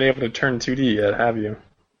haven't even been able to turn 2D yet, have you?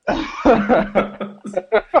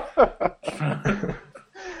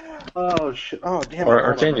 Oh shit! Oh damn!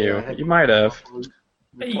 Or can you? You might have.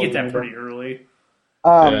 You get that pretty early.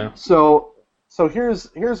 Yeah. So here's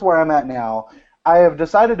where I'm at now. I have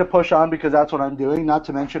decided to push on because that's what I'm doing. Not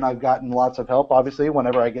to mention I've gotten lots of help. Obviously,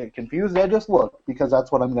 whenever I get confused, I just look because that's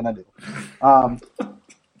what I'm gonna do.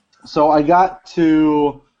 So I got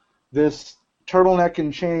to this turtleneck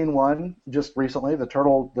and chain one just recently. The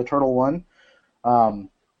turtle one.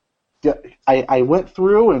 I went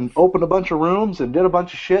through and opened a bunch of rooms and did a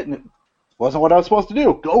bunch of shit, and it wasn't what I was supposed to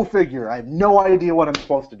do. Go figure. I have no idea what I'm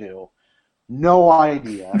supposed to do. No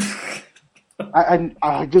idea.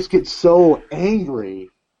 I just get so angry.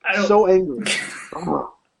 So angry.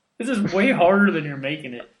 This is way harder than you're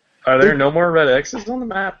making it. Are there no more red X's on the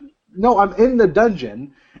map? No, I'm in the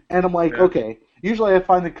dungeon, and I'm like, okay. Usually I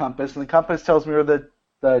find the compass, and the compass tells me where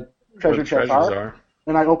the treasure chests are.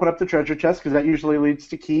 And I open up the treasure chest because that usually leads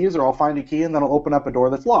to keys, or I'll find a key and then I'll open up a door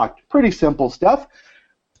that's locked. Pretty simple stuff.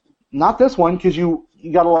 Not this one because you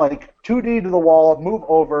got to like 2D to the wall, move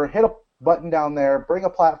over, hit a button down there, bring a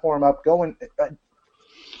platform up, go in. It's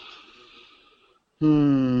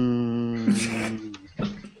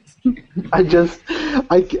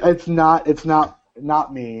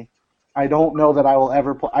not me. I don't know that I will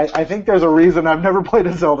ever play. I think there's a reason I've never played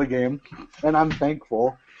a Zelda game, and I'm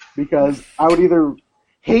thankful because I would either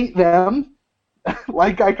hate them,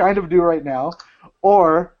 like I kind of do right now,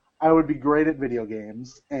 or I would be great at video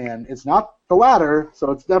games, and it's not the latter,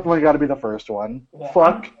 so it's definitely got to be the first one. Well,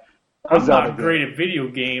 Fuck. I'm not great at video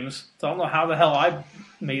games, so I don't know how the hell I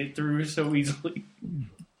made it through so easily.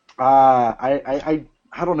 I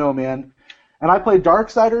don't know, man. And I played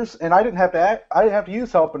Darksiders, and I didn't have to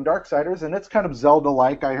use help in Darksiders, and it's kind of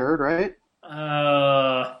Zelda-like, I heard, right?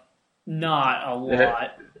 Not a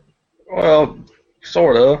lot. Well,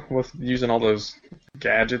 sort of, with using all those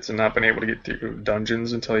gadgets and not being able to get through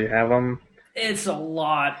dungeons until you have them. It's a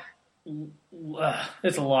lot.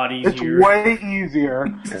 It's a lot easier. It's way easier.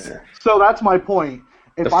 So that's my point.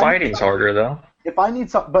 The fighting's harder, though. If I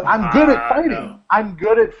need something, but I'm good at fighting. No. I'm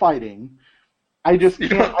good at fighting. I just you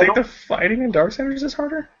don't think the fighting in Darksiders is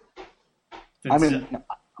harder? I mean,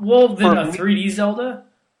 well, then a 3D Zelda.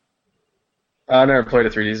 I never played a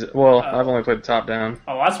 3D. Well, I've only played the top down.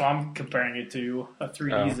 Oh, that's what I'm comparing it to, a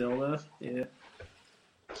 3D Zelda. Yeah.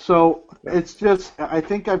 So it's just, I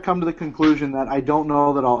think I've come to the conclusion that I don't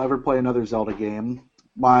know that I'll ever play another Zelda game.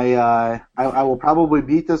 I will probably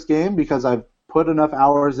beat this game because I've put enough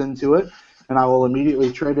hours into it, and I will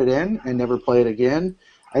immediately trade it in and never play it again.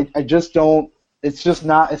 I just don't. It's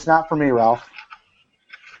not for me, Ralph.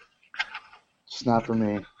 It's not for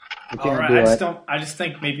me. I can't do it. I just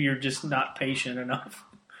think maybe you're just not patient enough.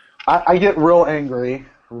 I get real angry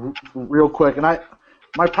real quick, and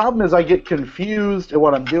my problem is I get confused at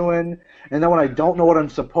what I'm doing, and then when I don't know what I'm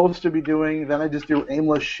supposed to be doing, then I just do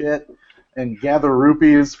aimless shit and gather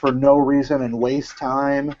rupees for no reason and waste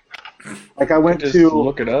time. Like I went just to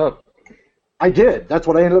look it up. I did. That's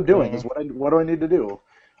what I ended up doing. Is what do I need to do?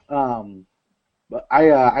 But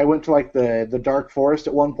I went to like the dark forest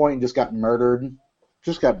at one point and just got murdered.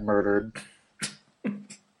 It's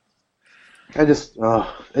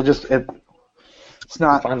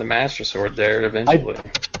not. Find the Master Sword there eventually.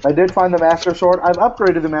 I did find the Master Sword. I've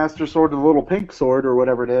upgraded the Master Sword to the little pink sword or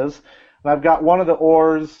whatever it is, and I've got one of the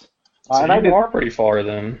ores. So you are pretty far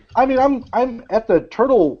then. I mean, I'm at the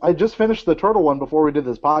turtle. I just finished the turtle one before we did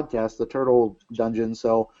this podcast, the turtle dungeon.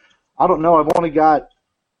 So I don't know. I've only got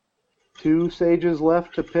 2 sages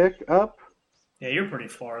left to pick up. Yeah, you're pretty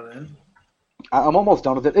far then. I'm almost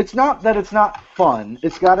done with it. It's not that it's not fun.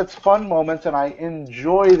 It's got its fun moments, and I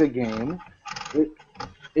enjoy the game.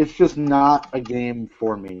 It's just not a game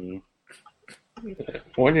for me.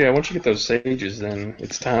 Well, yeah, once you get those sages, then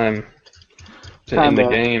it's time to end the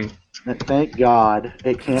game. Thank God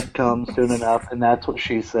it can't come soon enough, and that's what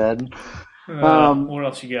she said. What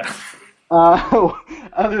else you got?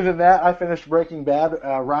 Other than that, I finished Breaking Bad.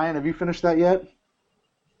 Ryan, have you finished that yet?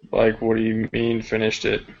 Like, what do you mean finished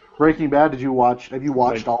it? Breaking Bad, have you watched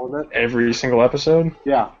Like, all of it? every single episode?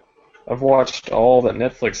 Yeah. I've watched all that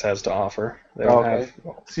Netflix has to offer. They don't Okay. have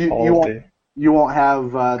So you won't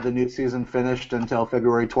have the new season finished until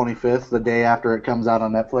February 25th, the day after it comes out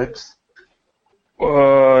on Netflix?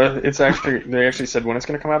 They actually said when it's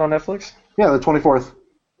going to come out on Netflix? Yeah, the 24th.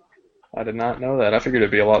 I did not know that. I figured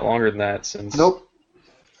it'd be a lot longer than that since... Nope.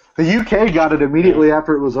 The UK got it immediately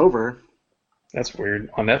after it was over. That's weird.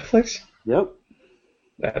 On Netflix? Yep.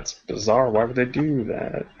 That's bizarre. Why would they do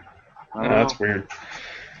that? I don't know. That's weird.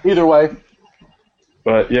 Either way.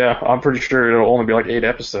 But yeah, I'm pretty sure it'll only be like 8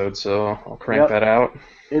 episodes, so I'll crank that out.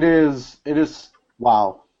 It is,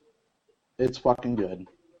 wow. It's fucking good.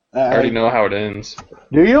 I already know how it ends.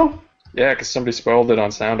 Do you? Yeah, because somebody spoiled it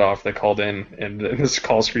on Sound Off. They called in, and the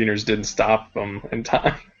call screeners didn't stop them in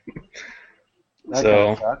time. That kind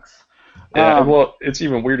of sucks. Yeah, well, it's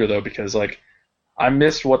even weirder, though, because, like, I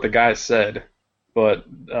missed what the guy said, but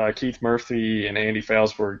Keith Murphy and Andy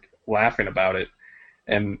Fales were laughing about it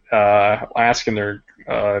and asking their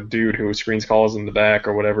dude who screens calls in the back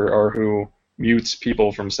or whatever, or who mutes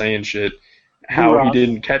people from saying shit, how he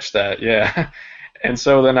didn't catch that. Yeah. And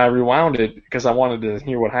so then I rewound it because I wanted to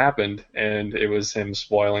hear what happened, and it was him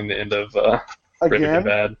spoiling the end of Breaking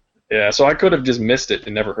Bad. Yeah, so I could have just missed it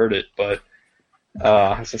and never heard it, but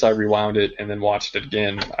since I rewound it and then watched it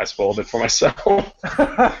again, I spoiled it for myself.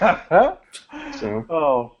 So.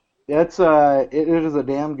 Oh, it is a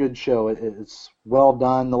damn good show. It's well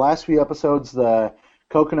done. The last few episodes, the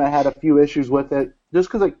Coconut had a few issues with it,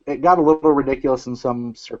 just because it got a little ridiculous in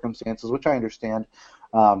some circumstances, which I understand.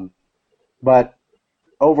 But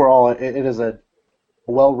overall, it is a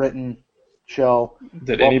well-written show.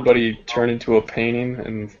 Did anybody turn into a painting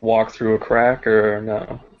and walk through a crack, or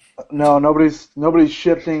no? No, nobody's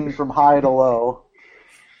shifting from high to low.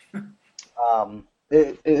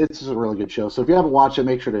 It's just a really good show. So if you haven't watched it,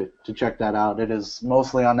 make sure to check that out. It is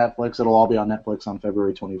mostly on Netflix. It'll all be on Netflix on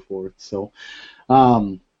February 24th. So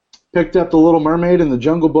picked up The Little Mermaid and The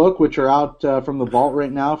Jungle Book, which are out from the vault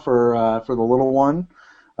right now for the little one.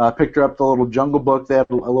 Picked her up the little Jungle Book. They have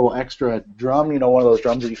a little extra drum, one of those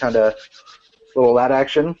drums that you kind of, little that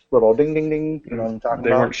action, little ding, ding, ding, you know what I'm talking about?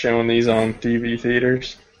 They weren't showing these on TV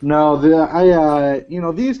theaters? No,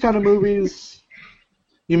 these kind of movies,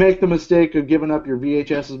 you make the mistake of giving up your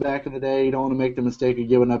VHSs back in the day. You don't want to make the mistake of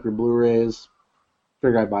giving up your Blu-rays.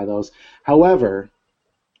 Figure I'd buy those. However,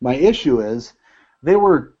 my issue is they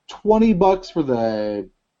were $20 for the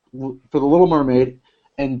Little Mermaid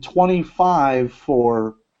and $25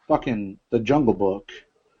 for fucking The Jungle Book.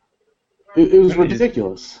 It was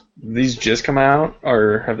ridiculous. These just come out,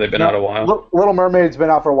 or have they been out a while? Little Mermaid's been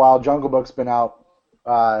out for a while. Jungle Book's been out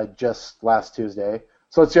just last Tuesday.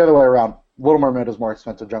 So it's the other way around. Little Mermaid was more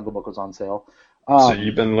expensive. Jungle Book was on sale. So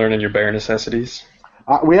you've been learning your bare necessities?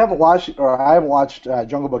 I haven't watched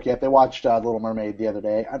Jungle Book yet. They watched Little Mermaid the other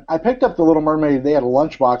day. I picked up the Little Mermaid. They had a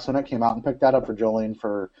lunchbox when it came out, and picked that up for Jolene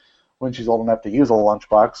for when she's old enough to use a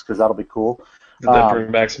lunchbox, because that'll be cool. Did that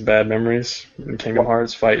bring back some bad memories in Kingdom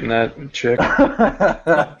Hearts fighting that chick?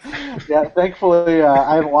 Yeah, thankfully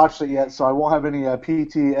I haven't watched it yet, so I won't have any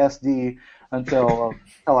PTSD until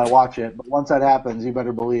I watch it. But once that happens, you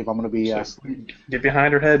better believe I'm going to be get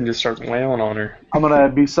behind her head and just start wailing on her. I'm going to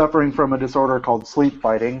be suffering from a disorder called sleep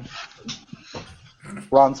fighting,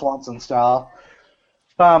 Ron Swanson style.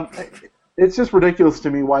 It's just ridiculous to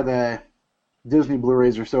me why the Disney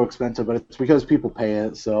Blu-rays are so expensive, but it's because people pay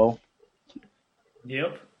it. So.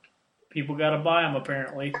 Yep. People got to buy them,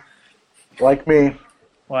 apparently. Like me.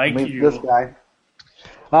 Like you. This guy.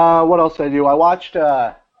 What else did I do? I watched...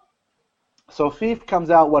 So Thief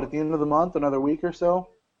comes out, at the end of the month? Another week or so?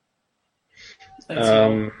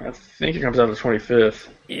 I think it comes out the 25th.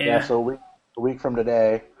 Yeah. So a week from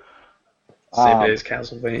today. Same day as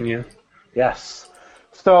Castlevania. Yes.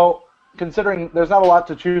 So, considering there's not a lot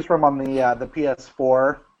to choose from on the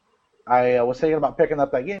PS4, I was thinking about picking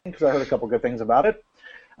up that game because I heard a couple good things about it.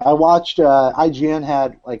 I watched IGN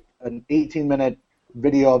had like an 18-minute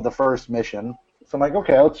video of the first mission. So I'm like,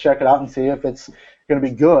 okay, let's check it out and see if it's going to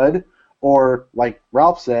be good or, like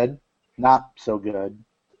Ralph said, not so good.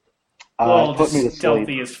 Well, it put me to stealthy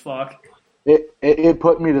sleep. as fuck. It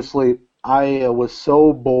put me to sleep. I was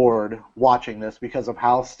so bored watching this because of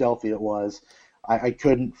how stealthy it was. I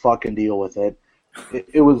couldn't fucking deal with it.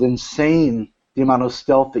 It was insane, the amount of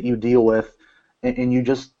stealth that you deal with, and you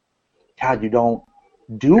just, God, you don't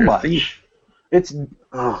do much. It's,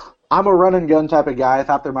 I'm a run and gun type of guy. I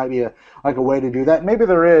thought there might be a way to do that. Maybe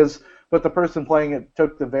there is, but the person playing it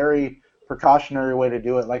took the very precautionary way to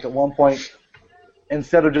do it. Like at one point,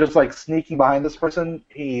 instead of just like sneaking behind this person,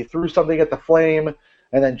 he threw something at the flame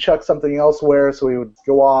and then chucked something elsewhere, so he would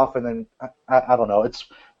go off. And then I don't know. It's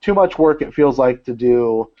too much work. It feels like to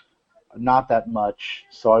do not that much.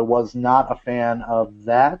 So I was not a fan of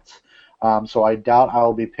that. So I doubt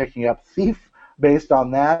I'll be picking up Thief based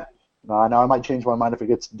on that. Now I might change my mind if it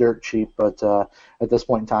gets dirt cheap, but at this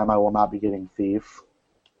point in time, I will not be getting Thief.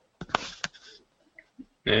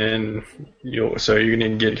 And so you're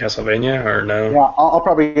going to get Castlevania or no? Yeah, I'll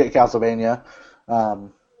probably get Castlevania.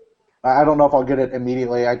 I don't know if I'll get it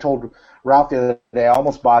immediately. I told Ralph the other day I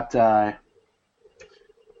almost bought. What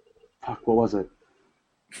was it?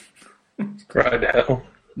 Cry to Hell.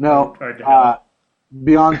 No,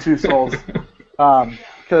 Beyond Two Souls,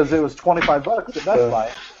 because it was $25 at Best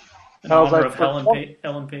Buy. In honor of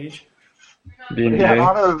Ellen Page. D&D. Yeah, in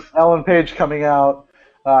honor of Ellen Page coming out,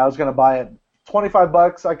 I was going to buy it.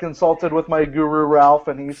 $25. I consulted with my guru Ralph,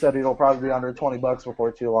 and he said it'll probably be under $20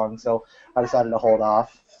 before too long. So I decided to hold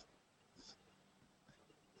off.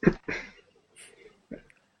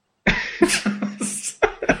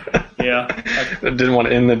 Yeah. I didn't want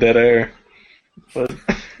to end the dead air. But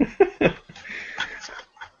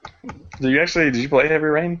did you play Heavy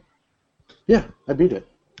Rain? Yeah, I beat it.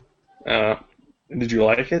 Did you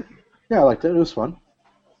like it? Yeah, I liked it. It was fun.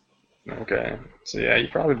 Okay. So yeah,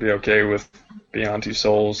 you'd probably be okay with Beyond Two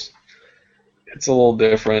Souls. It's a little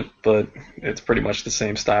different, but it's pretty much the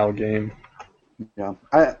same style game. Yeah.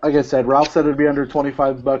 Like I said, Ralph said it'd be under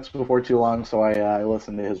 $25 before too long, so I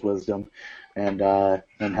listened to his wisdom and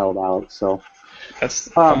held out. So that's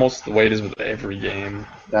almost the way it is with every game.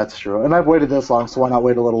 That's true. And I've waited this long, so why not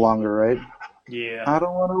wait a little longer, right? Yeah. I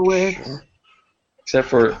don't want to wait. Sure. Except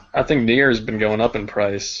for, I think Nier's been going up in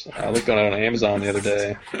price. I looked on it on Amazon the other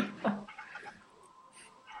day.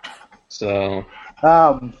 So.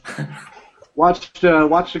 Watched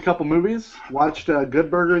a couple movies. Watched Good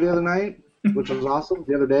Burger the other night, which was awesome.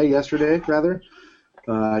 Yesterday, rather.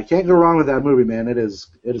 I can't go wrong with that movie, man. It is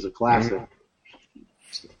a classic. Mm-hmm.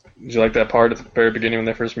 Did you like that part at the very beginning when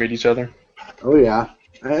they first meet each other? Oh yeah.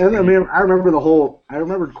 And I mean, I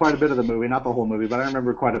remembered quite a bit of the movie, not the whole movie, but I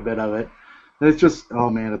remember quite a bit of it. And it's just,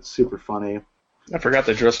 oh man, it's super funny. I forgot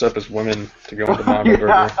they dressed up as women to go into Mama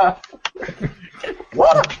Burger.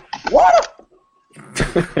 Water!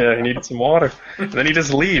 Yeah, he needed some water. And then he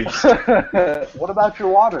just leaves. What about your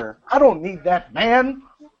water? I don't need that, man.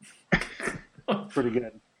 Pretty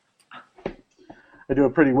good. I do a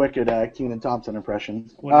pretty wicked Keenan Thompson impression.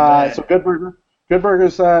 So Good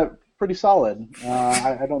Burger's pretty solid.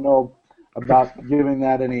 I don't know about giving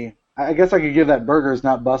that any. I guess I could give that burgers,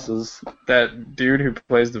 not buses. That dude who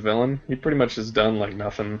plays the villain, he pretty much has done like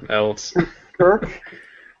nothing else. Kirk?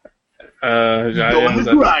 Go to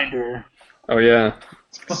the grinder. Oh yeah,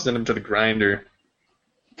 send him to the grinder.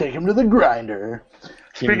 Take him to the grinder.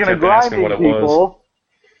 Speaking of grinding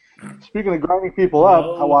people up,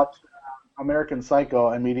 I watched American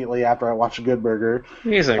Psycho immediately after I watched Good Burger.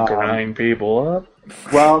 He doesn't grind people up.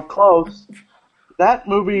 Well, close. That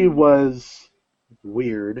movie was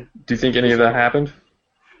weird. Do you think any of that happened?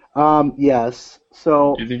 Yes.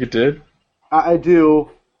 So. Do you think it did? I do.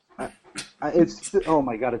 It's oh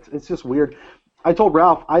my god, it's just weird. I told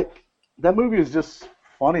Ralph that movie is just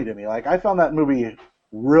funny to me. Like I found that movie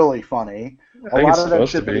really funny. I think it's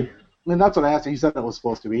supposed to be. And that's what I asked him. He said it was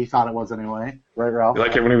supposed to be. He thought it was anyway. Right, Ralph? You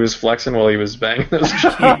like it when he was flexing while he was banging those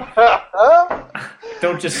cheeks?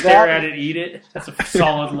 Don't just stare at it, eat it. That's a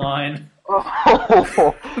solid line.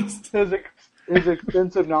 Oh, his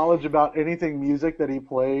extensive knowledge about anything music that he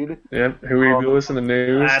played. Yep, who he listen to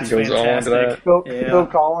news. He goes all into that. Phil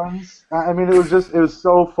Collins. I mean, it was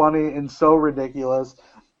so funny and so ridiculous.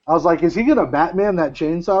 I was like, is he gonna Batman that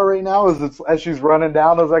chainsaw right now? As she's running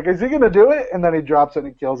down, I was like, is he gonna do it? And then he drops it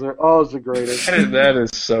and kills her. Oh, it's the greatest. That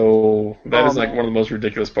is like one of the most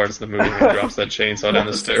ridiculous parts of the movie when he drops that chainsaw down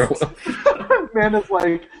the stairwell. Man, it's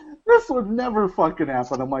like, this would never fucking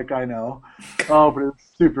happen. I'm like, I know. Oh, but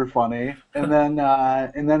it's super funny. And then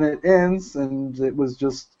it ends, and it was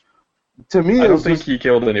just, to me, I don't think he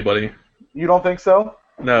killed anybody. You don't think so?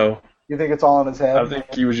 No. You think it's all in his head? I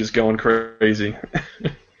think he was just going crazy.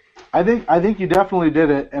 I think you definitely did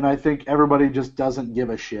it, and I think everybody just doesn't give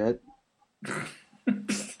a shit. I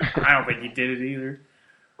don't think he did it either.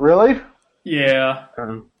 Really? Yeah.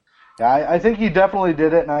 Yeah, I think he definitely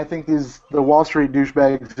did it, and I think the Wall Street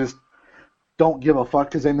douchebags just don't give a fuck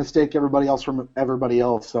because they mistake everybody else from everybody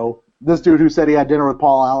else. So this dude who said he had dinner with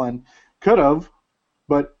Paul Allen could have,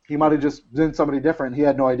 but he might have just been somebody different. He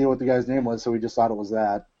had no idea what the guy's name was, so he just thought it was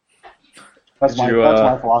that. That's my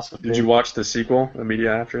philosophy. Did you watch the sequel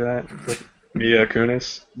immediately after that with Mila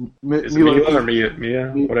Kunis? Is it Mila Mila or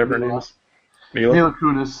Mia, whatever her name is? Mila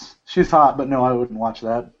Kunis. She's hot, but no, I wouldn't watch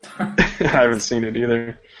that. I haven't seen it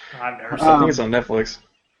either. I've never I seen think it's on Netflix.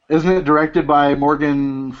 Isn't it directed by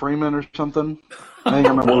Morgan Freeman or something? I think I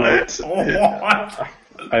remember What?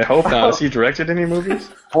 I hope not. Has he directed any movies?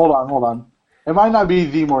 Hold on. It might not be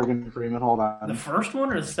the Morgan Freeman. Hold on. The first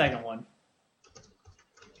one or the second one?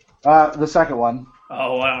 The second one.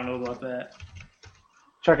 Oh, I don't know about that.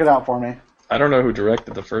 Check it out for me. I don't know who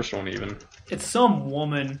directed the first one even. It's some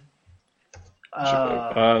woman.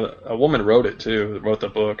 A woman wrote it too. Wrote the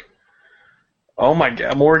book. Oh my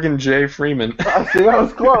God, Morgan J. Freeman. See, that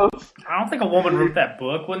was close. I don't think a woman wrote that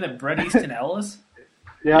book. Wasn't it Bret Easton Ellis?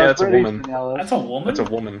 Yeah, it's a woman. That's a woman? That's a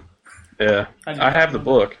woman. Yeah. I have the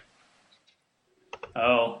book.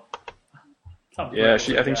 Oh. Yeah, I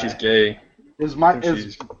think she's gay. Is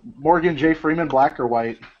Morgan J. Freeman black or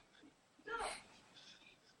white?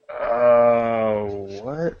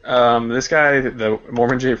 What? This guy,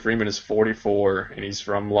 Morgan J. Freeman, is 44, and he's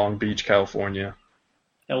from Long Beach, California.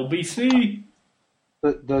 LBC.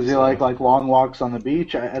 Does he like long walks on the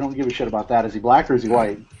beach? I don't give a shit about that. Is he black or is he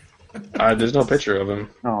white? There's no picture of him.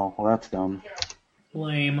 Oh, well, that's dumb.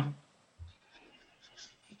 Lame.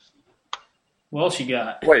 What else you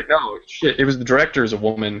got? Wait, no, shit. It was the director is a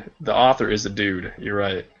woman. The author is a dude. You're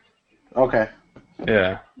right. Okay.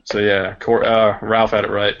 Yeah. So yeah, Ralph had it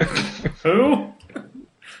right. Who?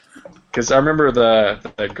 Because I remember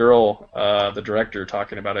the girl, the director,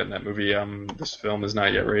 talking about it in that movie. This film is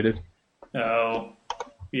not yet rated. Oh.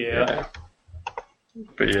 Yeah.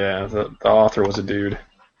 But yeah, the author was a dude.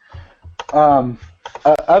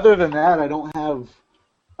 Other than that, I don't have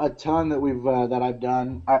a ton that I've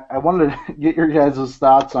done. I wanted to get your guys'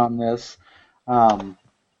 thoughts on this. I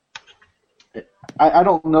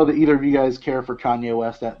don't know that either of you guys care for Kanye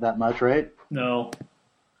West that much, right? No.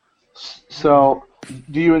 So,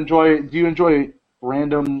 do you enjoy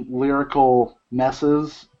random lyrical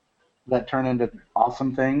messes that turn into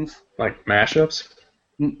awesome things? Like mashups?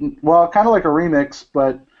 Well, kind of like a remix,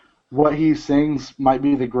 but what he sings might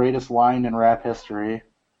be the greatest line in rap history.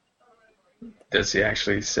 Does he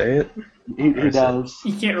actually say it? He does.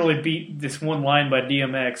 You can't really beat this one line by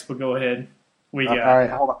DMX, but go ahead. We got. All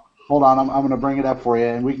right, hold on. I'm going to bring it up for you,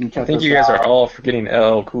 and we can cut this I think you guys are all forgetting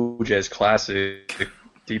LL Cool J's classic,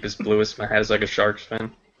 deepest, bluest, my head is like a shark's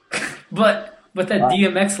fin. But that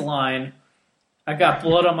DMX line, I got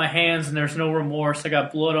blood on my hands and there's no remorse. I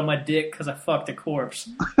got blood on my dick because I fucked a corpse.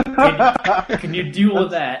 Can you deal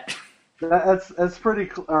with that? That's pretty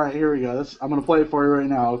cool. All right, here we go. I'm going to play it for you right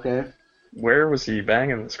now, okay? Where was he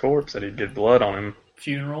banging this corpse that he'd get blood on him?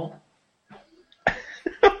 Funeral.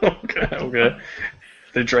 Okay.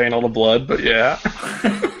 They drain all the blood, but yeah.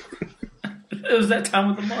 It was that time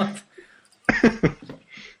of the month.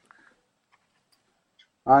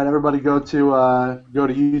 All right, everybody, go to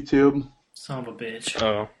YouTube. Son of a bitch.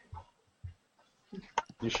 Oh.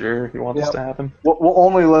 You sure you want this to happen? We'll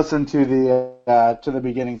only listen to the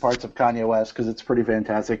beginning parts of Kanye West because it's pretty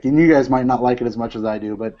fantastic. And you guys might not like it as much as I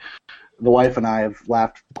do, but the wife and I have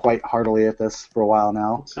laughed quite heartily at this for a while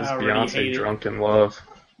now. This is Beyonce drunk in love.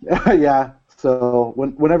 Yeah. So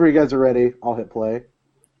whenever you guys are ready, I'll hit play.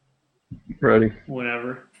 Ready.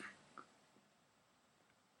 Whenever.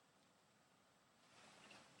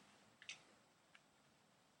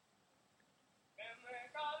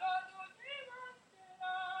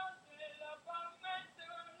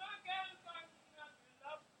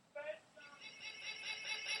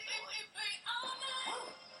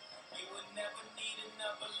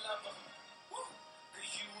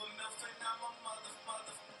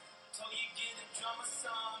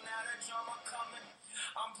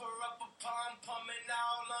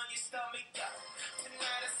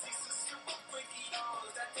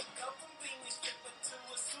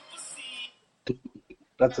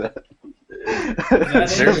 That's it.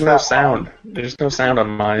 There's no sound. There's no sound on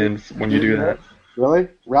my end when you do that. Really?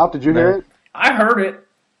 Ralph, did you hear it? I heard it.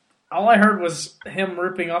 All I heard was him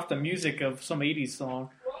ripping off the music of some 80s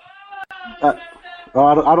song. I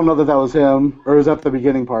don't know that was him, or was that the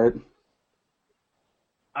beginning part?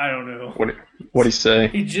 I don't know. What'd he say?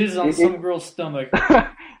 He jizzed on some girl's stomach.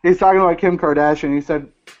 He's talking about Kim Kardashian. He said,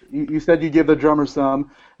 "You said you give the drummer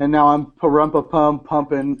some, and now I'm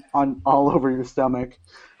pumping on all over your stomach,"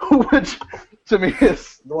 which to me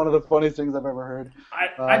is one of the funniest things I've ever heard.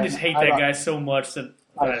 I just hate that guy so much that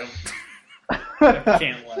I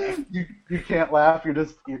can't laugh. You can't laugh. You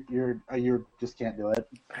just can't do it.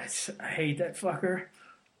 I hate that fucker.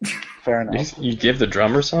 Fair enough. You give the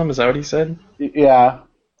drummer some? Is that what he said? Yeah.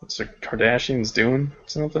 What's the Kardashians doing?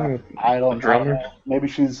 Something with I don't the drummer? know.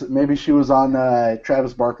 Maybe she was on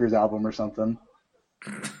Travis Barker's album or something.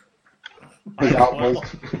 His album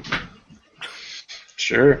was.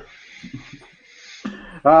 Sure.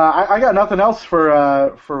 I got nothing else for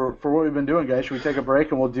what we've been doing, guys. Should we take a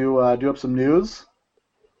break and we'll do up some news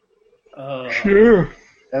Sure.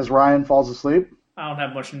 as Ryan falls asleep? I don't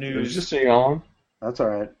have much It was news. just a yawn. That's all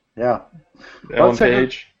right. Yeah. Ellen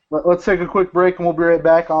Page. Let's take a quick break and we'll be right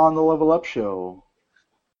back on the Level Up Show.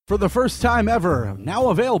 For the first time ever, now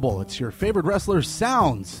available, it's your favorite wrestlers'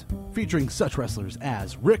 sounds, featuring such wrestlers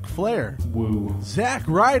as Ric Flair, Woo. Zack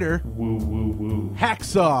Ryder, Woo, woo, woo.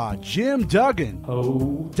 Hacksaw Jim Duggan,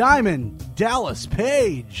 Oh, Diamond Dallas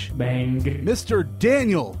Page, bang. Mr.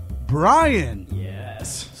 Daniel Bryan,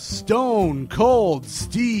 Yes. Stone Cold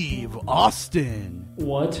Steve Austin,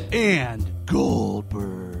 What? and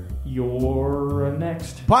Goldberg. You're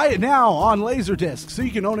next. Buy it now on Laserdisc so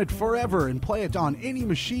you can own it forever and play it on any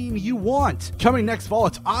machine you want. Coming next fall,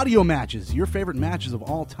 it's audio matches, your favorite matches of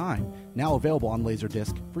all time. Now available on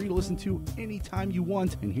Laserdisc for you to listen to anytime you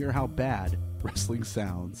want and hear how bad wrestling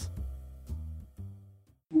sounds.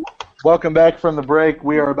 Welcome back from the break.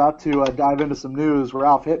 We are about to dive into some news.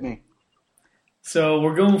 Ralph, hit me. So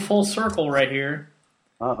we're going full circle right here.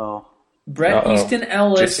 Uh-oh. Bret Easton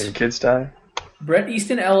Ellis. Gypsy Kids die? Bret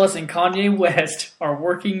Easton Ellis and Kanye West are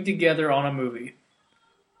working together on a movie.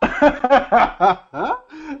 Is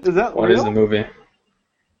that What real? is the movie?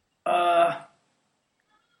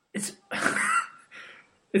 It's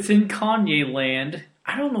it's in Kanye land.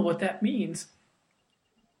 I don't know what that means.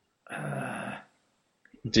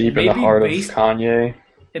 Deep in the Maybe heart of based- Kanye.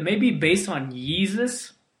 It may be based on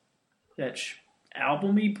Yeezus, that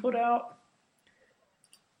album he put out.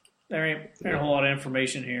 There ain't a whole lot of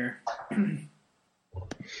information here.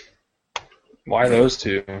 Why those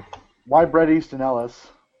two? Why Bret Easton Ellis?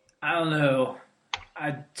 I don't know.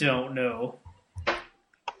 I don't know.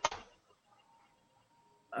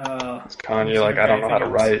 It's Kanye like, I don't know how to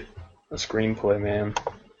write a screenplay, man.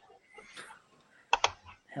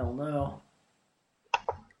 Hell no.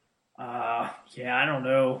 Yeah, I don't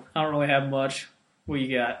know. I don't really have much. What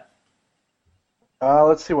you got?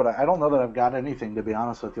 Let's see what I don't know that I've got anything, to be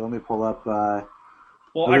honest with you. Let me pull up. Well,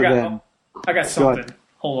 Other I got something.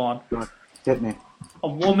 Hold on. Go ahead. Hit me. A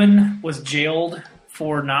woman was jailed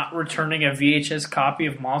for not returning a VHS copy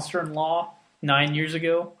of Monster-in-Law 9 years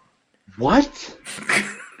ago. What?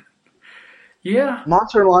 Yeah,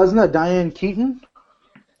 Monster-in-Law, isn't that Diane Keaton?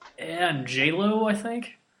 and J-Lo, I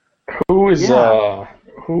think. Who is, Yeah.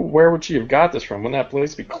 where would she have got this from? Wouldn't that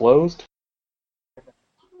place be closed?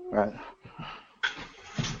 Right.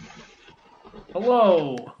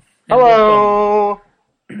 Hello. And Hello.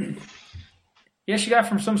 welcome. Yeah, she got it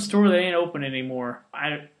from some store that ain't open anymore.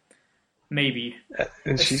 Maybe.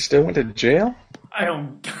 And she still went to jail? I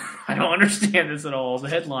don't understand this at all. The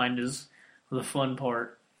headline is the fun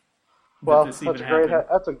part. Well, This that's even a great. happened.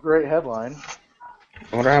 That's a great headline.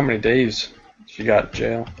 I wonder how many days she got in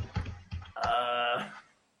jail.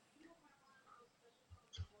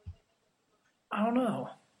 I don't know.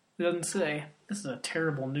 It doesn't say. This is a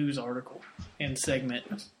terrible news article and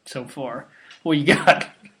segment so far. What you got?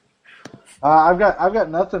 I've got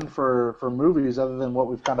nothing for movies other than what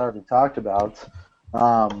we've kind of already talked about.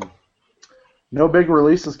 No big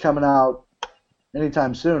releases coming out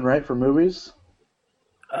anytime soon, right? For movies.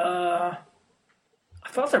 I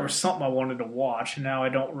thought there was something I wanted to watch, and now I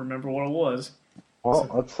don't remember what it was. Well,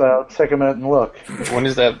 let's take a minute and look. When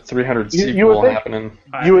is that 300 You sequel would think- happening?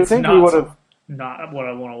 You would It's think not we would have. Not what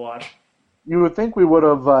I want to watch. You would think we would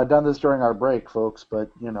have done this during our break, folks, but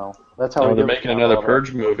you know that's how Oh, we they're do it making now, another Robert.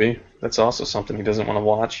 Purge movie. That's also something he doesn't want to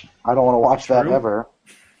watch. I don't want to watch that True. ever.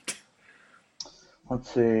 Let's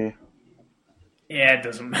see. Yeah, it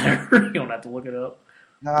doesn't matter. You don't have to look it up.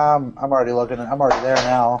 I'm already looking. I'm already there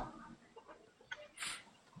now.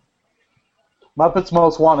 Muppets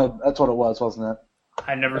Most Wanted. That's what it was, wasn't it?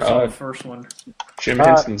 I never saw the first one. Jim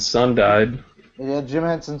Henson's son died. Yeah, Jim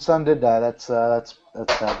Henson's son did die. That's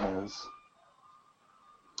bad news.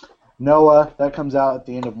 Noah, that comes out at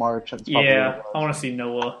the end of March. That's probably Yeah, what it I was. want to see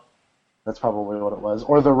Noah. That's probably what it was.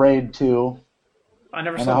 Or The Raid 2. I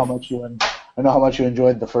never I know saw. how much you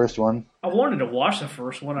enjoyed the first one. I wanted to watch the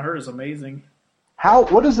first one. I heard it's amazing.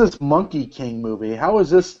 What is this Monkey King movie? How is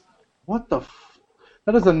this? What the?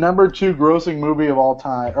 That is the number 2 grossing movie of all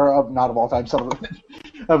time, or not of all time,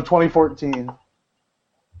 of 2014.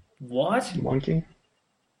 What? Monkey?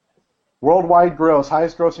 Worldwide gross,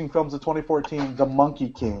 highest grossing films of 2014, The Monkey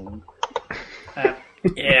King.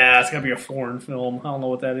 Yeah, it's gotta be a foreign film. I don't know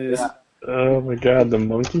what that is. Yeah. Oh my god, the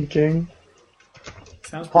Monkey King?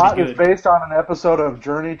 Sounds Plot pretty is good. based on an episode of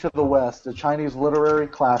Journey to the West, a Chinese literary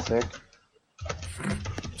classic.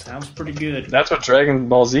 Sounds pretty good. That's what Dragon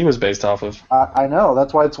Ball Z was based off of. I know,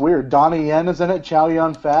 that's why it's weird. Donnie Yen is in it, Chow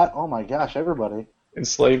Yun Fat. Oh my gosh, everybody.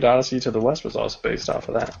 Enslaved Odyssey to the West was also based off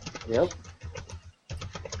of that. Yep.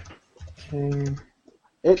 Okay.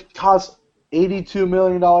 It cost $82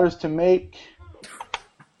 million to make,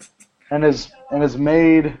 and has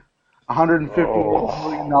made $151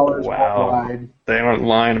 million worldwide. They aren't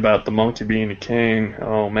lying about the monkey being a king.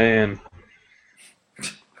 Oh man,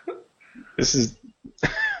 this is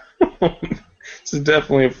this is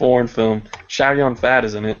definitely a foreign film. Chow Yun Fat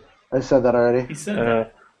is in it. I said that already. He said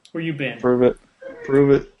that. Where you been? Prove it.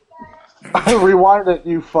 Prove it. Rewind it,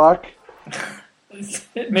 you fuck.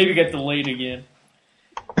 It maybe got delayed again.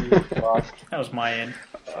 That was my end.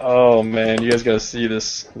 Oh man, you guys gotta see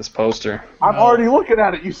this poster. I'm already looking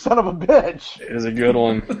at it, you son of a bitch. It is a good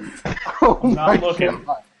one. Oh I'm my not looking.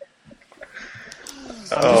 God.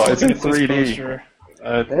 Oh, it's in Look at this 3D. poster.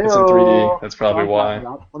 It's in 3D. That's probably why.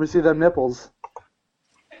 Let me see them nipples.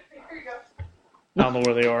 I don't know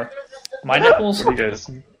where they are. My nipples? What are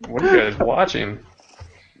you guys watching?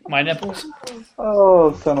 My nipples?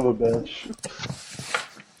 Oh, son of a bitch.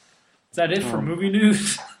 Is that it for movie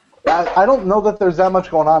news? I don't know that there's that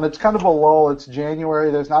much going on. It's kind of a lull. It's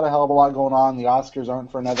January. There's not a hell of a lot going on. The Oscars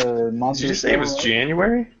aren't for another month. Did you say it was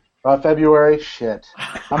January? February? Shit.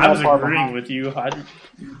 I was agreeing with you. I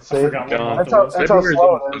See? forgot what month That's it how, was. that's how February's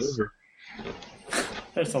slow almost it is. over.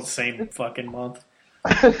 That's the same fucking month.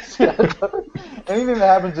 Yeah, anything that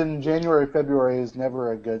happens in January, February is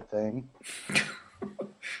never a good thing.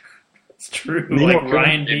 It's true. Nemo Like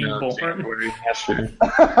Ryan came being out born. January last year.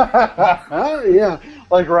 Yeah,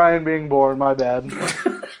 like Ryan being born, my bad.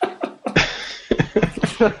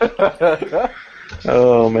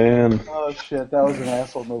 Oh man. Oh shit, that was an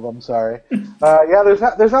asshole move. I'm sorry. Yeah, there's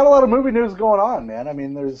not a lot of movie news going on, man. I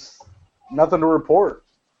mean, there's nothing to report.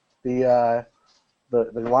 The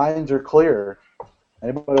lines are clear.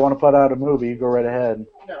 Anybody want to put out a movie? Go right ahead.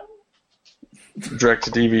 Direct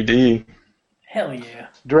to DVD. Hell yeah.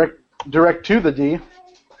 Direct to the D.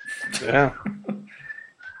 Yeah.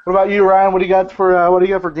 What about you, Ryan? What do you got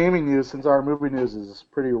for gaming news? Since our movie news is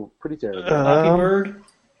pretty terrible. Flappy Bird?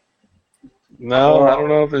 No, I don't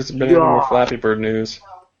know if there's been any more Flappy Bird news.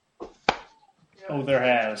 Oh, there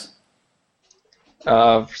has.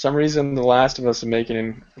 For some reason, The Last of Us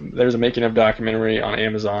there's a making of documentary on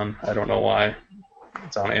Amazon. I don't know why.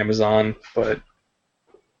 It's on Amazon, but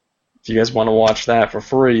if you guys want to watch that for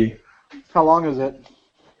free, How long is it?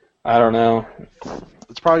 I don't know.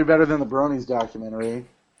 It's probably better than the Bronies documentary.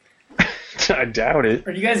 I doubt it.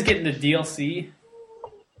 Are you guys getting the DLC?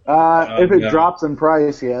 If it no. drops in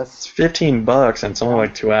price, It's yes. $15 and it's only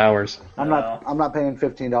like 2 hours. I'm not paying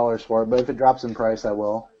 $15 for it, but if it drops in price, I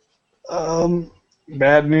will.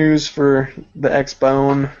 Bad news for the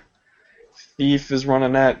X-Bone. Thief is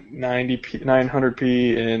running at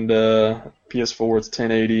 900p and PS4 it's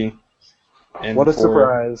 1080. And What a for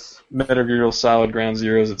surprise! Metal Gear Solid Ground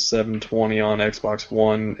Zeroes at 720 on Xbox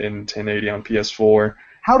One and 1080 on PS4.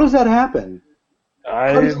 How does that happen?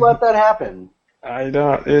 How does you let that happen? I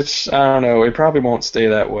don't know. It probably won't stay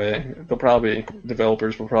that way.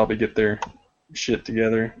 Developers will probably get their shit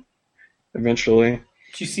together eventually.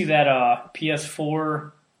 Did you see that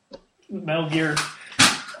PS4 Metal Gear?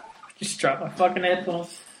 Just dropped my fucking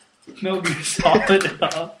headphones. Metal Gear Solid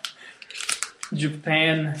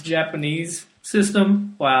Japanese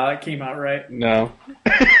system. Wow, that came out right. No.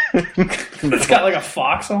 It's got like a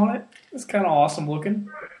fox on it. It's kind of awesome looking.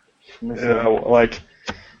 Like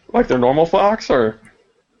their normal fox, or?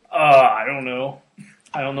 I don't know.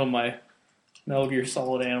 I don't know my Metal Gear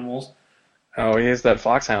Solid animals. Oh, he has that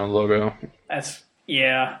Foxhound logo. That's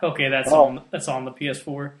okay. That's Oh. on the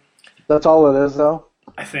PS4. That's all it is, though.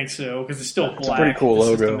 I think so because it's still black. It's a pretty cool the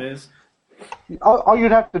logo. system is. All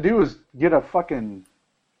you'd have to do is get a fucking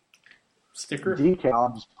Sticker. decal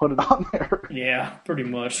and just put it on there. Yeah, pretty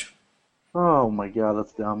much. Oh my god,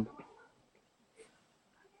 that's dumb.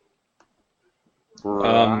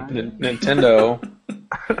 Nintendo.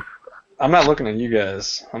 I'm not looking at you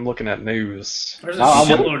guys. I'm looking at news. There's a I'm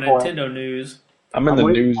shitload waiting of for it. Nintendo news. I'm in I'm the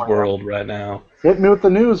waiting news for it. world right now. Hit me with the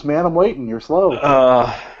news, man. I'm waiting. You're slow.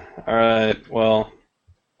 All right. Well,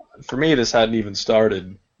 for me, this hadn't even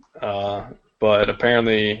started, but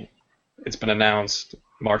apparently, it's been announced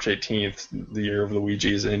March 18th, the year of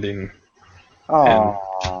Luigi is ending.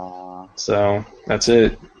 Aww. So that's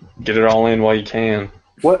it. Get it all in while you can.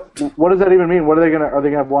 What does that even mean? What are they gonna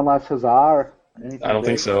have one last huzzah? Or? Anything I don't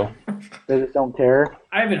think big? so. They just don't care.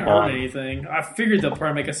 I haven't heard anything. I figured they'll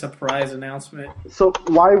probably make a surprise announcement. So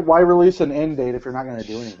why release an end date if you're not going to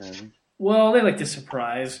do anything? Well, they like to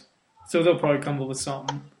surprise, so they'll probably come up with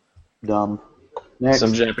something. Dumb. Next.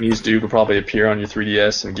 Some Japanese dude will probably appear on your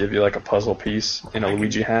 3DS and give you like a puzzle piece in a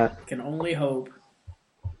Luigi hat. Can only hope.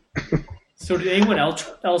 So did anyone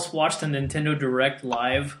else watch the Nintendo Direct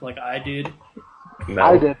live like I did? No.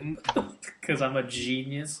 I didn't. Because I'm a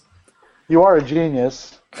genius. You are a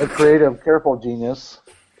genius, a creative, careful genius.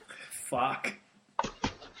 Fuck.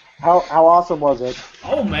 How awesome was it?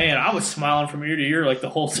 Oh man, I was smiling from ear to ear like the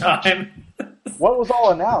whole time. What was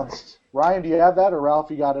all announced? Ryan, do you have that, or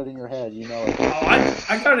Ralph, you got it in your head? You know it.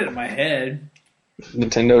 I got it in my head.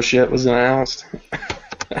 Nintendo shit was announced.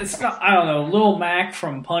 It's not. I don't know. Lil Mac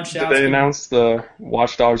from Punch Out. Did they announce the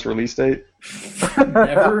Watch Dogs release date?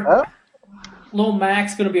 Never. Lil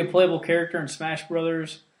Mac's going to be a playable character in Smash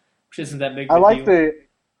Brothers, which isn't that big of a deal.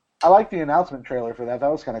 I like the announcement trailer for that.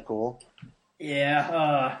 That was kind of cool.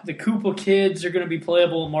 Yeah, the Koopa kids are going to be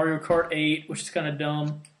playable in Mario Kart 8, which is kind of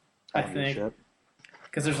dumb, I think,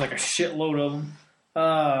 because there's like a shitload of them.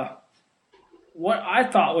 What I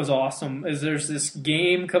thought was awesome is there's this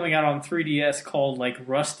game coming out on 3DS called like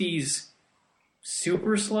Rusty's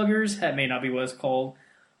Super Sluggers. That may not be what it's called,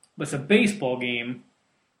 but it's a baseball game,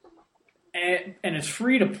 and it's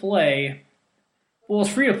free to play. Well,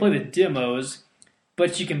 it's free to play the demos,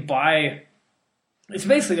 but you can buy. It's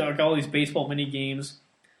basically like all these baseball mini games,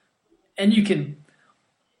 and you can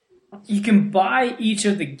buy each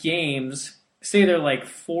of the games. Say they're like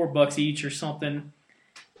 $4 each or something,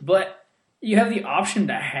 but you have the option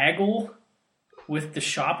to haggle with the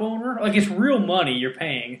shop owner. Like it's real money you're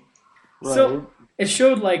paying. Right. So it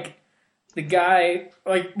showed like the guy,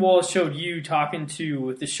 it showed you talking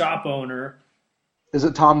to the shop owner. Is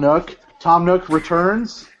it Tom Nook? Tom Nook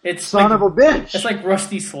returns? It's Son of a bitch! It's like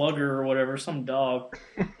Rusty Slugger or whatever, some dog.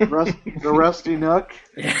 The Rusty Nook?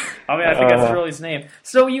 Yeah, I mean, I think that's really his name.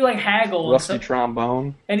 So you like haggle. Rusty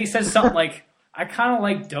Trombone. And he says something like, I kind of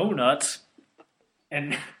like donuts.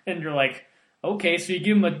 And you're like, okay, so you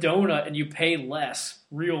give him a donut and you pay less,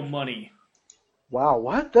 real money. Wow,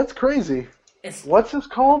 what? That's crazy. What's this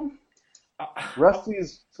called?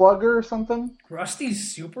 Rusty's Slugger or something?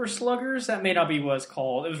 Rusty's Super Sluggers? That may not be what it's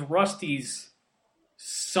called. It was Rusty's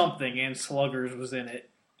something and Sluggers was in it.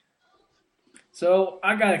 So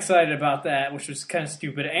I got excited about that, which was kind of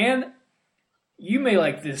stupid. And you may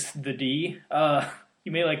like the D.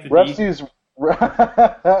 You may like the D.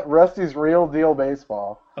 Rusty's Real Deal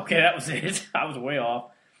Baseball. Okay, that was it. I was way off.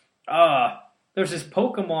 There's this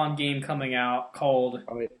Pokemon game coming out called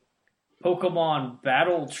Pokemon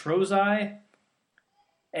Battle Trozei,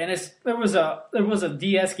 and there was a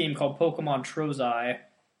DS game called Pokemon Trozei,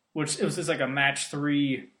 which it was just like a match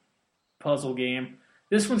 3 puzzle game.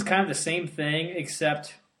 This one's kind of the same thing,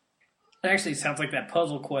 except it actually sounds like that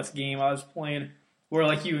Puzzle Quest game I was playing, where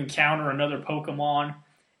like you encounter another Pokemon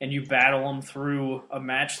and you battle them through a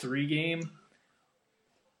match 3 game.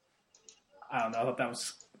 I don't know. I thought that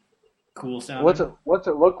was cool sounding. What's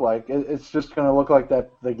it look like? It's just going to look like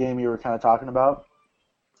the game you were kind of talking about?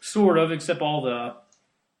 Sort of, except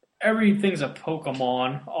everything's a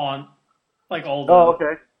Pokemon on, like all the... Oh,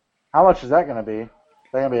 okay. How much is that going to be? Is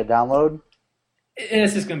that going to be a download?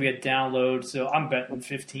 It's just going to be a download, so I'm betting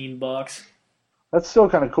 $15. That's still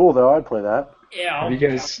kind of cool, though. I'd play that. Yeah. Have you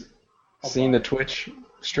guys seen the Twitch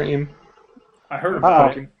stream? I heard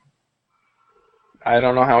about it. I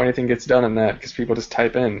don't know how anything gets done in that, because people just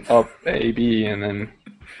type in up A, B, and then...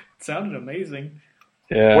 It sounded amazing.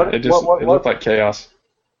 Yeah, it looked like chaos.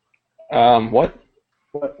 What?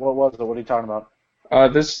 What was it? What are you talking about?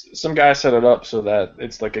 Some guy set it up so that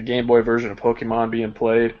it's like a Game Boy version of Pokemon being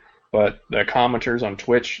played, but the commenters on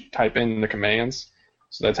Twitch type in the commands.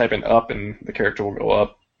 So they type in up, and the character will go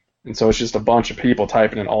up. And so it's just a bunch of people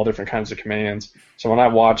typing in all different kinds of commands. So when I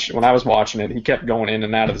was watching it, he kept going in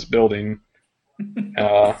and out of this building.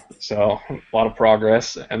 So a lot of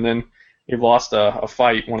progress. And then he lost a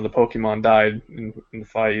fight. One of the Pokemon died in the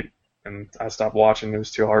fight, and I stopped watching. It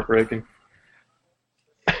was too heartbreaking.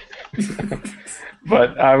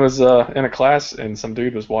 But I was in a class, and some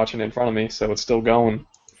dude was watching it in front of me, so it's still going.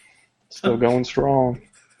 Still going strong.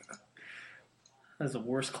 That's the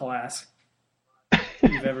worst class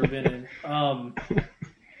you've ever been in.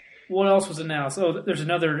 What else was announced? Oh, there's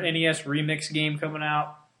another NES Remix game coming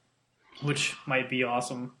out, which might be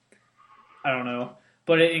awesome. I don't know.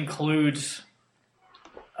 But it includes,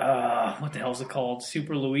 what the hell is it called?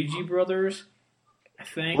 Super Luigi Brothers, I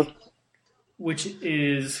think, which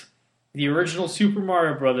is the original Super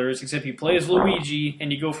Mario Brothers, except you play as Luigi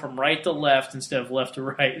and you go from right to left instead of left to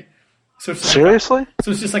right. So it's Seriously?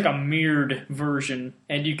 So it's just like a mirrored version,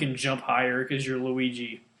 and you can jump higher because you're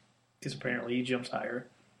Luigi. Because apparently he jumps higher.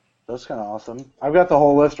 That's kind of awesome. I've got the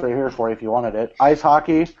whole list right here for you if you wanted it. Ice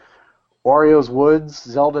Hockey, Wario's Woods,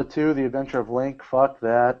 Zelda 2, The Adventure of Link. Fuck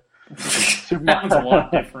that. That one's a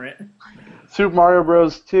lot different. Super Mario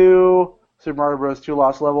Bros. 2, Super Mario Bros. 2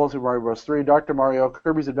 Lost Levels, Super Mario Bros. 3, Dr. Mario,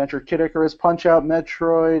 Kirby's Adventure, Kid Icarus, Punch-Out,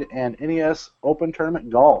 Metroid, and NES Open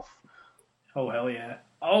Tournament Golf. Oh, hell yeah.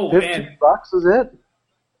 Oh, $15 is it?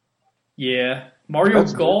 Yeah. Mario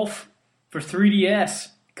That's Golf for 3DS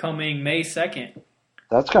coming May 2nd.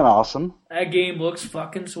 That's kind of awesome. That game looks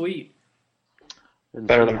fucking sweet.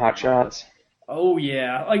 Better than Hot Shots. Oh,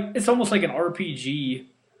 yeah. Like it's almost like an RPG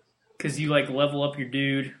because you like level up your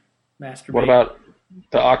dude, masturbate. What about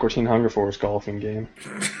the Aqua Teen Hunger Force golfing game?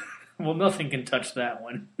 Well, nothing can touch that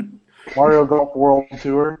one. Mario Golf World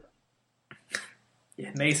Tour.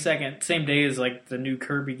 Yeah, May 2nd, same day as like the new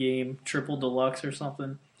Kirby game, Triple Deluxe or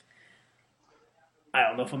something. I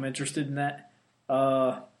don't know if I'm interested in that.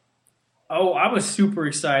 I was super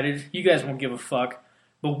excited. You guys won't give a fuck.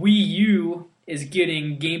 But Wii U is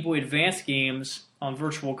getting Game Boy Advance games on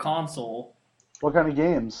Virtual Console. What kind of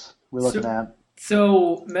games we looking at?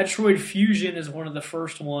 So, Metroid Fusion is one of the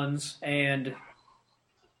first ones, and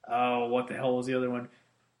what the hell was the other one?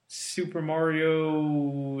 Super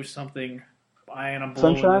Mario something. I'm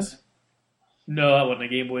blowing Sunshine? this. No, that wasn't a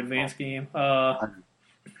Game Boy Advance game. I'm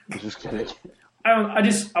just kidding.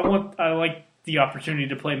 I like the opportunity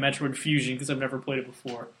to play Metroid Fusion because I've never played it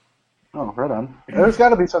before. Oh, right on. There's got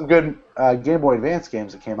to be some good Game Boy Advance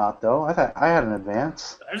games that came out, though. I thought I had an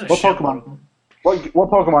Advance. There's a What shitload Pokemon? of them. What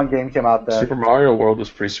Pokemon game came out then? Super Mario World was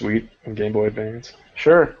pretty sweet on Game Boy Advance.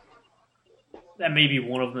 Sure. That may be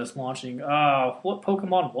one of them that's launching. What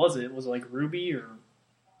Pokemon was it? Was it like Ruby or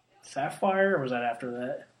Sapphire, or was that after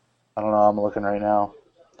that? I don't know. I'm looking right now.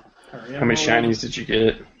 How many shinies did you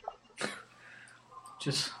get?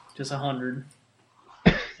 Just 100.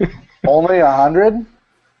 Only 100?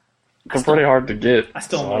 They're pretty hard to get. I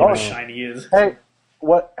still so don't know what I a shiny is. Hey,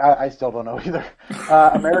 what? I still don't know either.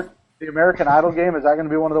 The American Idol game, is that going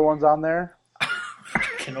to be one of the ones on there?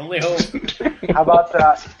 Can only hope. How about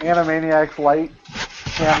Animaniacs Light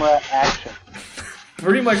Camera Action?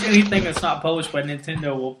 Pretty much anything that's not published by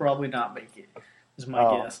Nintendo will probably not make it, is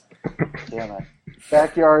my guess. Damn it.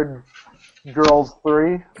 Backyard Girls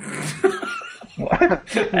 3?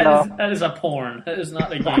 That is a porn. That is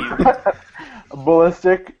not a game.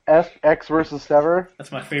 Ballistic X versus Sever?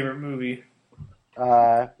 That's my favorite movie.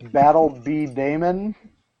 Battle B Damon?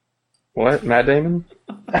 What? Matt Damon?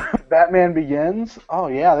 Batman Begins? Oh,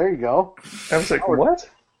 yeah, there you go. I was like, what?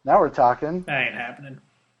 Now we're talking. That ain't happening.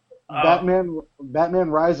 Batman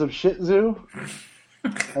Rise of Shih Tzu?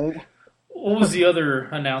 What was the other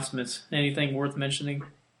announcements? Anything worth mentioning?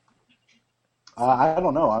 I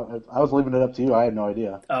don't know. I was leaving it up to you. I had no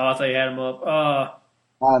idea. Oh, I thought you had them up.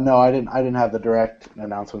 No, I didn't have the direct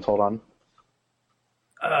announcements. Hold on.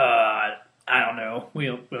 I don't know. We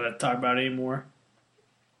don't have to talk about it anymore.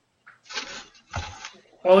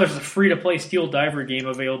 Oh, there's a free-to-play Steel Diver game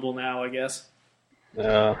available now, I guess.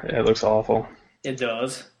 Yeah, it looks awful. It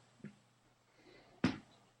does.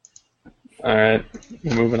 Alright,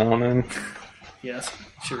 moving on then. Yes,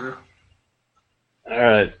 sure.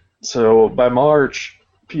 Alright, so by March,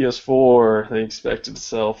 PS4, they expected to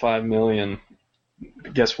sell 5 million.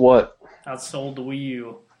 Guess what? Outsold the Wii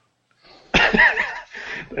U.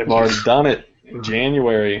 They've already done it. In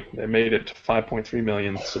January, they made it to 5.3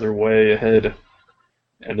 million, so they're way ahead.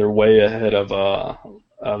 And they're way ahead of the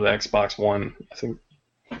Xbox One.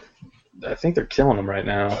 I think they're killing them right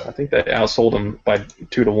now. I think they outsold them by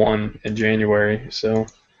 2-1 in January. So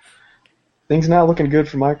things not looking good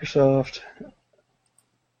for Microsoft.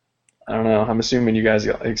 I don't know. I'm assuming you guys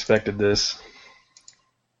expected this.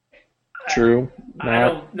 True. I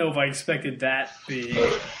don't know if I expected that big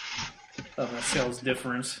of a sales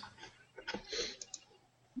difference.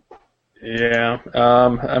 Yeah.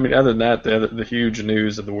 I mean, other than that, the huge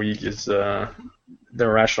news of the week is the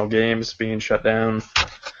Irrational Games being shut down,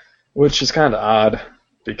 which is kind of odd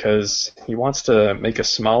because he wants to make a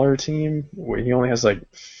smaller team. He only has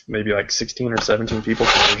maybe 16 or 17 people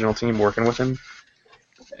from the original team working with him,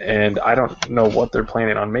 and I don't know what they're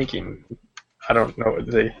planning on making. I don't know.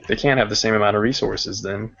 They can't have the same amount of resources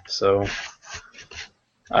then, so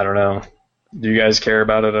I don't know. Do you guys care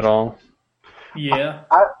about it at all? Yeah.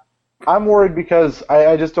 I'm worried because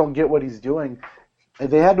I just don't get what he's doing.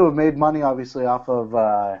 They had to have made money, obviously, off of,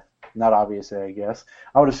 not obviously, I guess.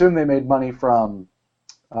 I would assume they made money from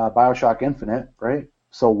Bioshock Infinite, right?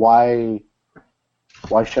 So why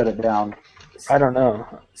shut it down? I don't know.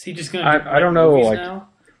 Is he just going to I don't know, now?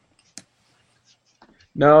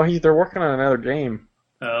 No, they're working on another game,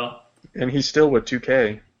 Oh, and he's still with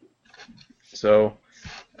 2K. So,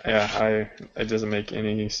 yeah, it doesn't make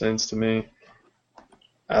any sense to me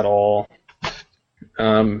at all.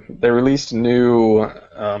 They released a new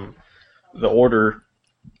The Order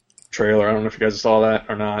trailer. I don't know if you guys saw that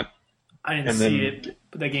or not. I didn't see it,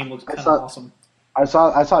 but that game looks kind of awesome. I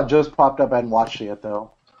saw it just popped up. I hadn't watched it yet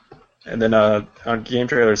though. And then on Game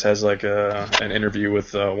Trailers has like an interview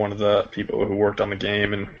with one of the people who worked on the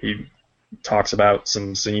game, and he talks about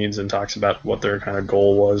some scenes and talks about what their kind of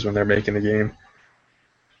goal was when they're making the game.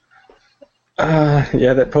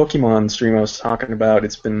 Yeah, that Pokemon stream I was talking about,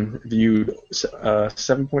 it's been viewed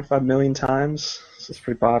 7.5 million times. So it's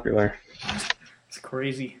pretty popular. It's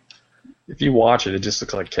crazy. If you watch it, it just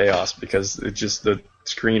looks like chaos because the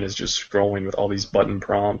screen is just scrolling with all these button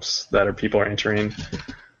prompts that people are entering.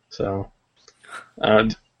 So,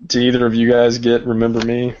 do either of you guys get Remember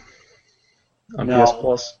Me on PS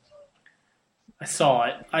Plus? I saw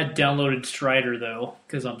it. I downloaded Strider though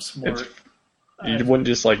because I'm smart. You wouldn't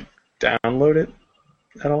just like download it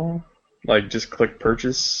at all? Like just click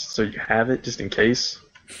purchase so you have it just in case?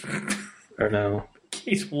 Or no? In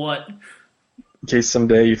case what? In case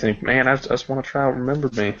someday you think, man, I just want to try out Remember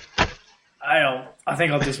Me. I don't. I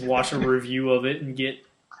think I'll just watch a review of it and get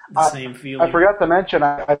the same feeling. I forgot to mention,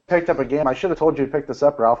 I picked up a game. I should have told you to pick this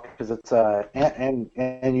up, Ralph, because it's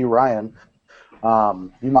and you, Ryan.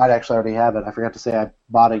 You might actually already have it. I forgot to say I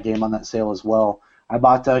bought a game on that sale as well. I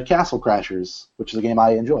bought Castle Crashers, which is a game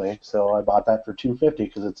I enjoy. So I bought that for $2.50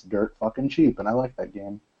 because it's dirt fucking cheap, and I like that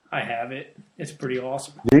game. I have it. It's pretty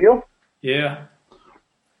awesome. Do you? Yeah.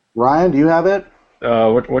 Ryan, do you have it?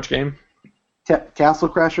 Which game? Castle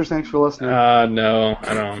Crashers. Thanks for listening. No,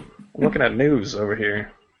 I don't. I'm looking at news over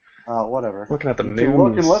here. Whatever. Looking at the news.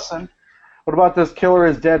 Look and listen. What about this Killer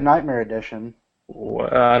is Dead Nightmare Edition?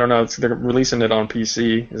 I don't know. They're releasing it on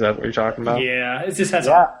PC. Is that what you're talking about? Yeah, it just has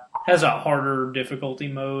a harder difficulty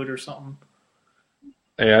mode or something.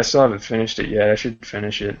 Yeah, I still haven't finished it yet. I should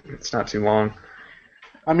finish it. It's not too long.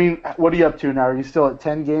 I mean, what are you up to now? Are you still at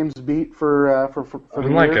 10 games beat for the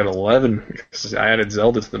I'm like at 11 because I added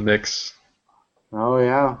Zelda to the mix. Oh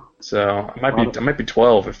yeah. So I might be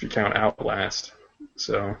 12 if you count Outlast.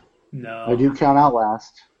 So. No. I do count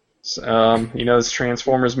Outlast. You know this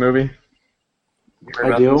Transformers movie?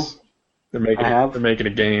 I do. This? They're making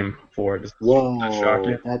a game for it. Whoa, that shock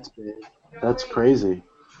you? That's big. That's crazy.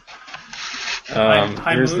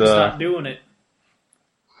 High Moon's not doing it.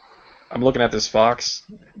 I'm looking at this Fox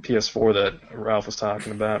PS4 that Ralph was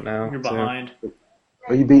talking about now. You're behind.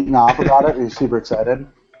 Are you beating off about it? Are you super excited?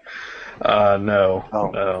 No.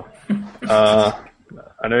 Oh. No.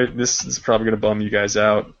 I know this is probably going to bum you guys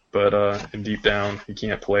out, but in deep down, you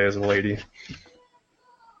can't play as a lady.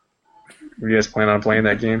 Are you guys plan on playing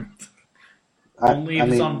that game? Only if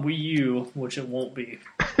it's on Wii U, which it won't be.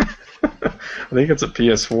 I think it's a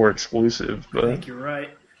PS4 exclusive, but I think you're right.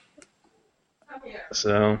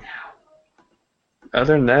 So,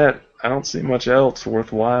 other than that, I don't see much else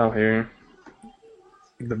worthwhile here.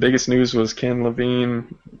 The biggest news was Ken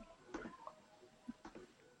Levine.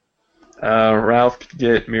 Ralph could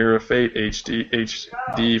get Mirror of Fate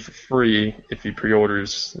HD for free if he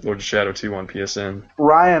pre-orders Lord of Shadow 2 on PSN.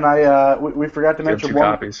 Ryan, we forgot to mention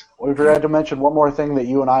copies. We forgot to mention one more thing that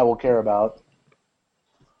you and I will care about.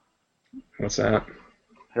 What's that?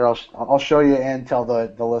 Here, I'll show you and tell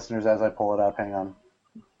the listeners as I pull it up. Hang on.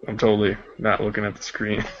 I'm totally not looking at the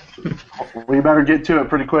screen. We better get to it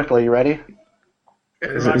pretty quickly. You ready?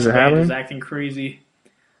 Is it happening? Is acting crazy.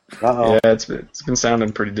 Uh-oh. Yeah, it's been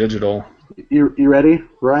sounding pretty digital. You ready,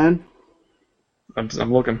 Ryan? I'm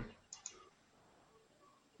looking.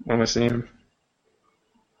 What am I seeing?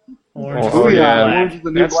 Orange Orange is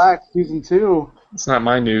the New Black season 2. It's not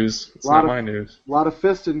my news. It's not my news. A lot of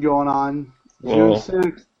fisting going on. Well, June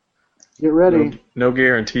 6th. Get ready. No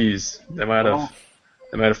guarantees. They might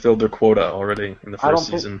have filled their quota already in the first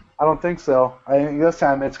season. I don't think so. I think this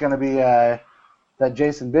time it's going to be that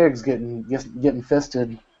Jason Biggs getting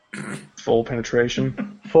fisted. Full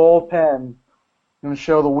penetration. Full pen. Going to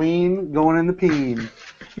show the ween going in the peen.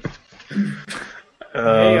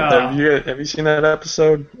 Have you seen that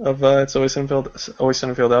episode of It's Always Sunny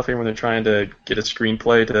in Philadelphia when they're trying to get a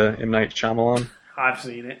screenplay to M. Night Shyamalan? I've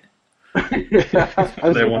seen it. Yeah,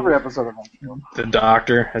 I've seen every episode of that. The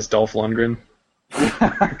doctor has Dolph Lundgren. You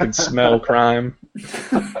can smell crime.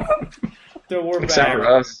 Except for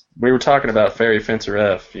us. We were talking about Fairy Fencer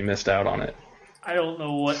F. You missed out on it. I don't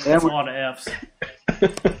know what. That's a lot of F's.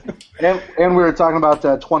 And we were talking about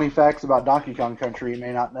 20 facts about Donkey Kong Country you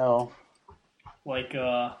may not know. Like,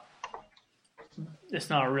 it's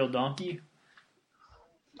not a real donkey?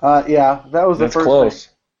 Yeah, that was That's the first close.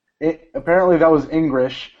 thing. Apparently that was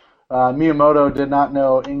English. Miyamoto did not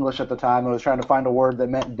know English at the time and was trying to find a word that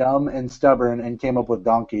meant dumb and stubborn and came up with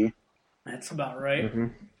donkey. That's about right. Mm-hmm.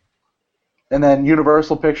 And then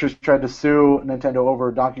Universal Pictures tried to sue Nintendo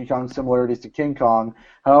over Donkey Kong's similarities to King Kong.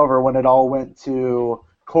 However, when it all went to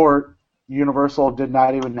court, Universal did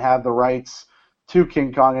not even have the rights to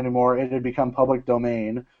King Kong anymore. It had become public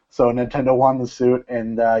domain. So Nintendo won the suit,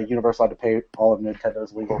 and Universal had to pay all of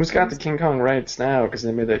Nintendo's legal Who's fees. got the King Kong rights now? Because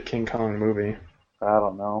they made that King Kong movie I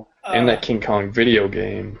don't know. and that King Kong video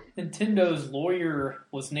game. Nintendo's lawyer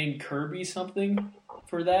was named Kirby something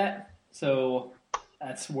for that, so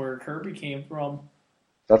that's where Kirby came from.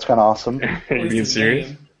 That's kind of awesome. Are At you least being his serious?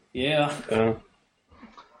 name. Yeah.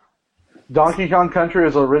 Donkey Kong Country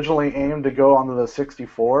was originally aimed to go onto the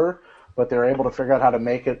 64, but they were able to figure out how to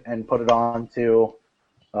make it and put it onto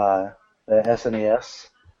the SNES.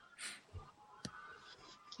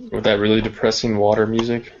 With that really depressing water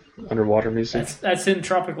music, underwater music. That's in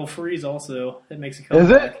Tropical Freeze also. It makes a Is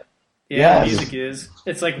comeback. it? Yeah, Yes. the music is.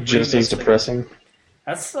 It's like Just as remixed. depressing.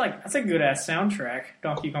 That's a good ass soundtrack.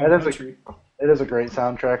 Donkey Kong That is Country. It is a great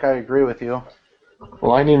soundtrack. I agree with you.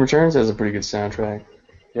 Well, Lightning Returns has a pretty good soundtrack.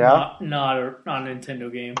 Yeah? Not a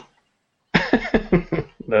Nintendo game.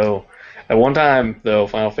 No. At one time, though,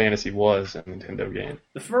 Final Fantasy was a Nintendo game.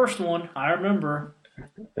 The first one, I remember.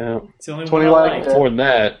 Yeah. It's the only That's what one he I liked. liked. Before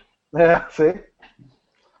that, Yeah, see?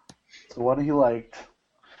 So what he liked.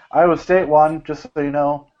 Iowa State won, just so you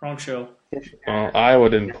know. Wrong show. Iowa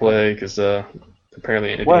didn't play because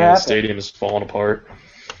apparently What Indiana happened? Stadium is falling apart.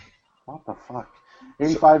 What the fuck?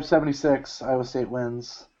 85-76, Iowa State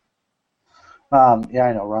wins. Yeah,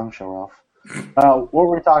 I know, wrong show, Ralph. What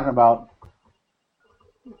were we talking about?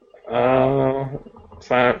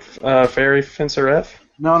 Fairy Fencer F?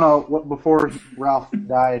 No, before Ralph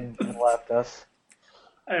died and left us.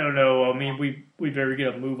 I don't know. I mean, we better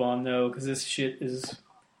get a move on though, because this shit is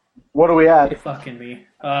What are we at? fucking me.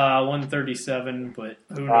 137, but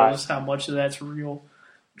who Alright. knows how much of that's real.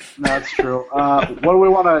 That's true. What do we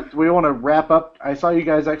want to? Do we want to wrap up? I saw you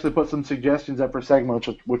guys actually put some suggestions up for segment,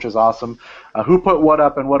 which is awesome. Who put what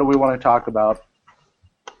up, and what do we want to talk about?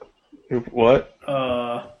 What?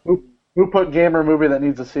 Who put gamer movie that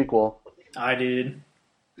needs a sequel? I did.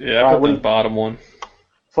 Yeah, I put what do the you- bottom one.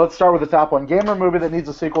 So let's start with the top one. Gamer movie that needs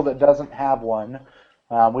a sequel that doesn't have one.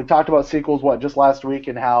 We talked about sequels just last week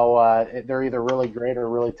and how they're either really great or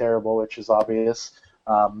really terrible, which is obvious.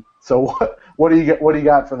 So what do you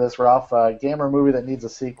got for this, Ralph? Gamer movie that needs a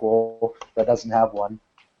sequel that doesn't have one.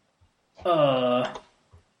 I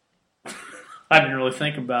didn't really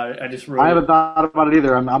think about it. I just wrote I haven't it. thought about it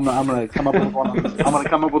either. I'm going to come up with one. I'm going to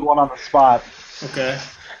come up with one on the spot. Okay.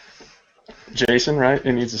 Jason, right?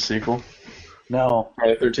 It needs a sequel. No.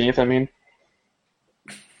 Friday the 13th, I mean.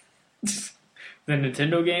 The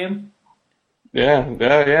Nintendo game? Yeah.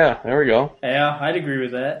 There we go. Yeah, I'd agree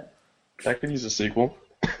with that. That could use a sequel.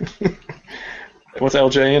 What's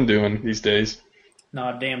LJN doing these days?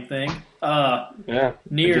 Not a damn thing. Yeah. Get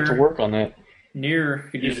to Nier work on that.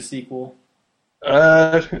 could use a sequel.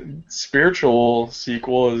 Spiritual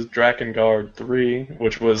sequel is Drakengard 3,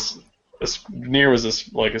 which was Nier was a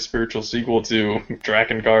spiritual sequel to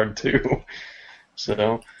Drakengard 2.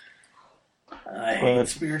 So, I hate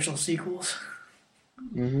spiritual sequels.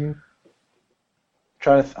 mm-hmm.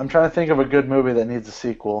 I'm trying to think of a good movie that needs a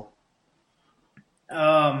sequel.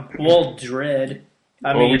 Well, Dread.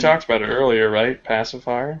 I Well, mean, we talked about it earlier, right?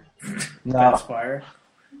 Pacifier. No, Pacifier.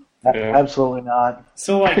 Yeah. absolutely not.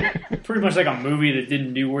 So, like, pretty much like a movie that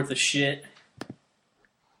didn't do worth a shit.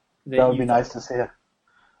 That would be nice to see.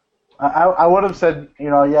 I would have said,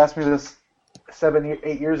 you asked me this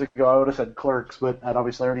 8 years ago, I would have said Clerks, but that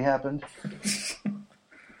obviously already happened.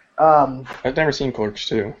 I've never seen Clerks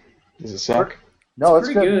 2. Does it suck? No, it's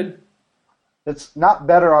pretty good. good. It's not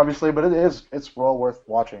better, obviously, but it's well worth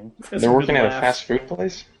watching. It's They're some working good at a laughs. fast food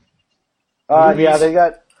place? Yeah, Movies. they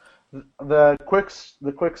got the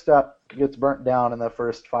quick step gets burnt down in the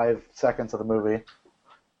first 5 seconds of the movie.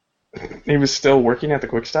 He was still working at the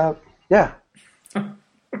Quick Stop? Yeah. He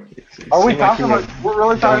Are we seemed like talking he about? had We're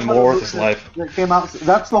really done talking about more the with his life. that came out.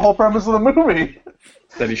 That's the whole premise of the movie.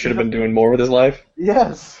 That he should have been doing more with his life?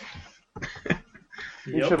 Yes.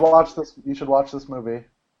 You Yep. should watch this. You should watch this movie.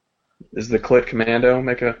 Does the Clit Commando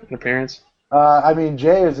make an appearance? I mean,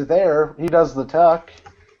 Jay is there. He does the tuck.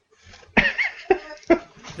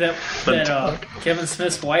 That Kevin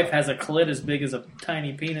Smith's wife has a clit as big as a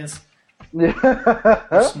tiny penis.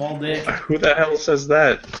 Yeah. Small dick. Who the hell says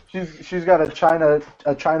that? she's got a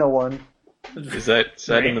China one. Is that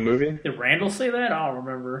in the movie? Did Randall say that? I don't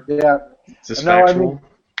remember. Yeah. Is this No, I factual? mean,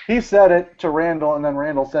 he said it to Randall, and then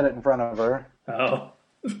Randall said it in front of her. Oh.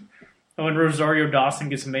 When Rosario Dawson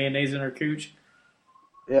gets mayonnaise in her cooch.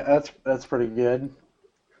 Yeah, that's pretty good.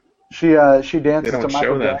 She dances They to don't Michael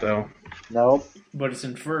show that Jackson. though. Nope. But it's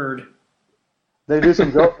inferred. They do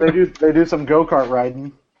some some go-kart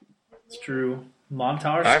riding. It's true.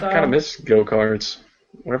 Montage I style? kind of miss go-karts.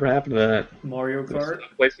 Whatever happened to that? Mario Kart?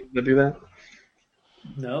 Places to do that?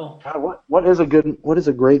 No. God, what is a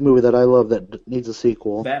great movie that I love that needs a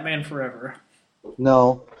sequel? Batman Forever.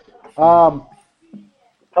 No. How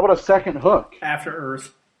about a second Hook? After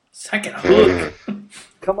Earth. Second Hook.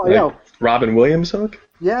 Come on, Like yo. Robin Williams hook?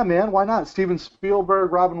 Yeah, man, why not? Steven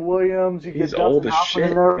Spielberg, Robin Williams. You He's get old Dustin as Hoffman in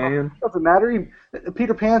shit, there. man. Doesn't matter.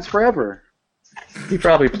 Peter Pan's forever. He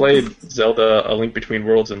probably played Zelda: A Link Between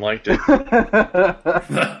Worlds and liked it.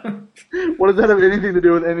 What does that have anything to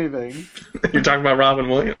do with anything? You're talking about Robin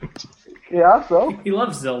Williams. Yeah, so. He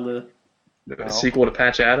loves Zelda. A sequel to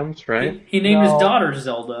Patch Adams, right? He named his No. daughter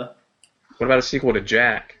Zelda. What about a sequel to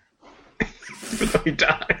Jack? Even though he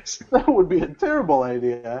dies. That would be a terrible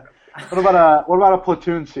idea. What about a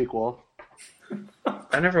Platoon sequel?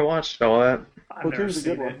 I never watched all that. I've never Platoon's a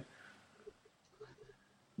good seen one. it.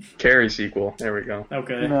 Carrie sequel. There we go.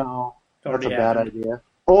 Okay. No, that's Already a bad happened. idea.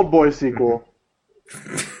 Old Boy sequel.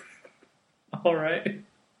 All right.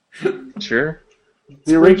 Sure.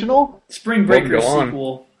 The original? Spring Breakers Go on.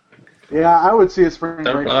 sequel. Yeah, I would see a Spring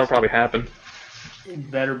That'll Breakers. probably happen. You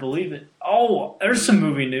better believe it. Oh, there's some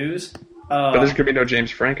movie news. But there's going to be no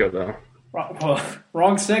James Franco, though.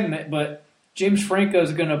 Wrong segment, but James Franco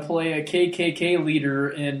is going to play a KKK leader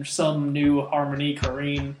in some new Harmony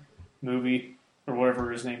Korine movie, or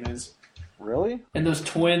whatever his name is. Really? And those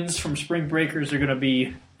twins from Spring Breakers are going to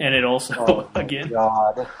be in it also again.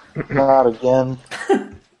 God. Not again.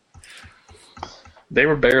 They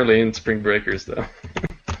were barely in Spring Breakers, though.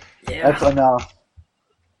 Yeah. That's enough.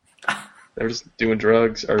 They were just doing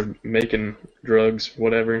drugs, or making drugs,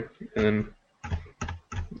 whatever, and then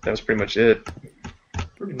that was pretty much it.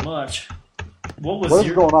 Pretty much. What was What is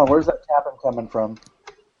your... going on? Where's that tapping coming from?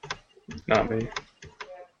 Not me.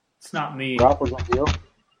 It's not me. Rob, was that you?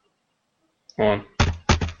 Hold on.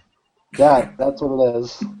 Yeah, that's what it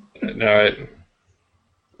is. No,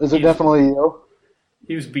 Is it definitely you?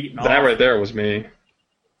 He was beaten off. that right there was me.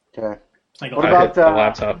 Okay. Like, What I about, hit the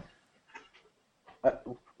laptop.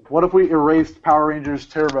 What if we erased Power Rangers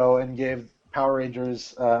Turbo and gave Power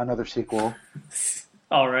Rangers another sequel?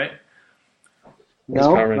 all right. What's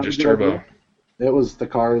No? Power Not a Rangers good Turbo? idea? It was the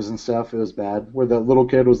cars and stuff. It was bad. Where the little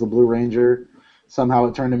kid was the Blue Ranger. Somehow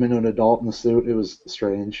it turned him into an adult in the suit. It was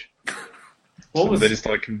strange. What So was they just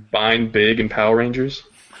like combined Big and Power Rangers?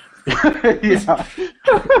 Yeah.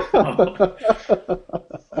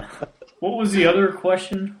 what was the other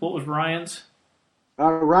question? What was Ryan's?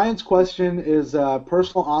 Ryan's question is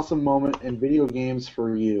personal awesome moment in video games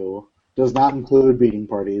for you. Does not include beating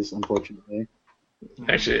parties, unfortunately.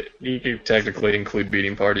 Actually, you could technically include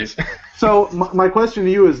beating parties. So my question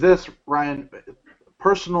to you is this, Ryan: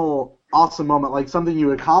 personal awesome moment, like something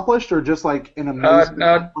you accomplished, or just like an amazing?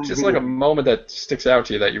 Just like a moment that sticks out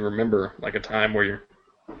to you that you remember, like a time where you're,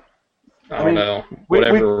 I don't know,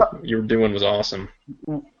 whatever you were doing was awesome.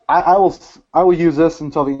 I will use this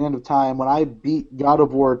until the end of time. When I beat God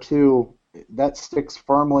of War 2, that sticks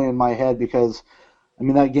firmly in my head because, I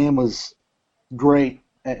mean, that game was great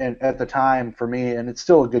at the time for me, and it's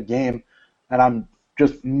still a good game. And I'm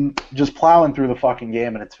just plowing through the fucking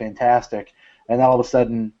game, and it's fantastic. And then all of a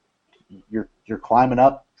sudden, you're climbing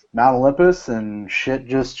up Mount Olympus, and shit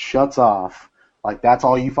just shuts off. Like, that's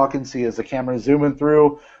all you fucking see is the camera zooming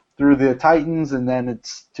through the Titans, and then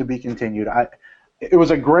it's to be continued. It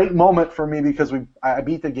was a great moment for me because I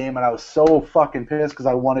beat the game and I was so fucking pissed because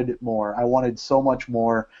I wanted it more. I wanted so much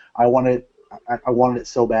more. I wanted it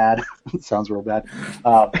so bad. It sounds real bad,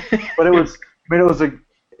 but it was. I mean,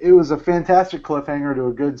 it was a fantastic cliffhanger to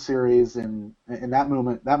a good series, and that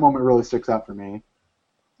moment really sticks out for me.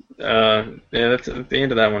 Yeah, that's at the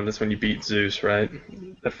end of that one. That's when you beat Zeus, right?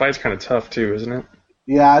 That fight's kind of tough too, isn't it?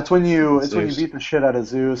 Yeah, it's when you Zeus. beat the shit out of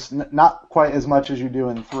Zeus. Not quite as much as you do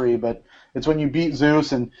in 3, but it's when you beat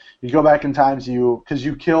Zeus and you go back in time because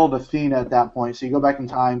you killed Athena at that point. So you go back in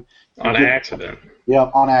time. On accident. Yeah,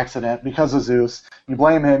 on accident because of Zeus. You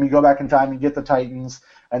blame him. You go back in time. You get the Titans,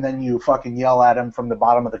 and then you fucking yell at him from the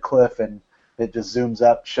bottom of the cliff, and it just zooms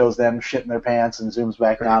up, shows them shitting their pants, and zooms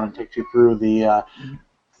back down and takes you through the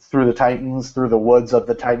Titans, through the woods of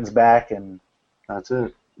the Titans back, and that's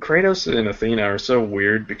it. Kratos and Athena are so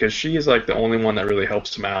weird because she is like the only one that really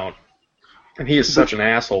helps him out, and he is such an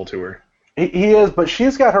asshole to her. He is, but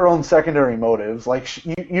she's got her own secondary motives. Like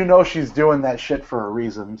you know, she's doing that shit for a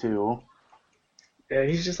reason too. Yeah,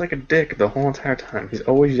 he's just like a dick the whole entire time. He's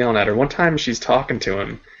always yelling at her. One time she's talking to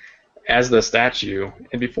him as the statue,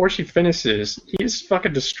 and before she finishes, he just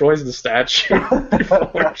fucking destroys the statue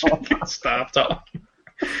before she can stop talking.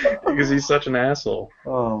 Because he's such an asshole.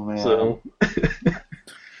 Oh, man. So,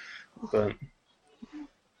 but,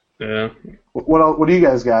 yeah. What do you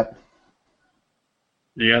guys got?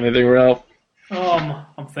 You got anything, Ralph?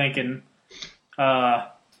 I'm thinking.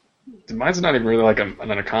 Mine's not even really like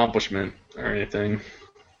an accomplishment or anything.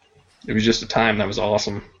 It was just a time that was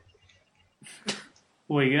awesome.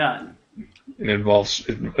 What you got? And it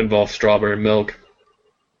involves strawberry milk.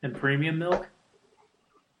 And premium milk?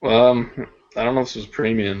 Well, I don't know if this was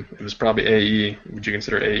premium. It was probably AE. Would you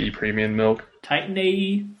consider AE premium milk? Titan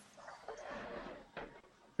AE?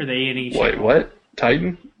 Or the A&E? Wait, what?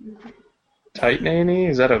 Titan? Titan A&E?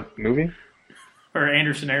 Is that a movie? Or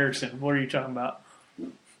Anderson Erickson? What are you talking about?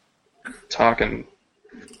 Talking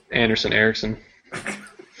Anderson Erickson.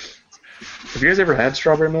 Have you guys ever had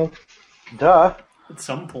strawberry milk? Duh. At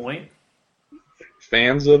some point.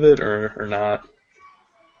 Fans of it or not?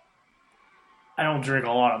 I don't drink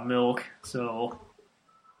a lot of milk, so...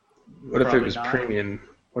 What if it Probably was not. premium?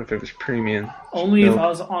 What if it was premium? Only milk? if I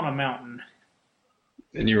was on a mountain.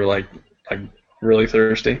 And you were like really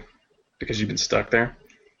thirsty because you've been stuck there?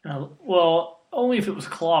 Well, only if it was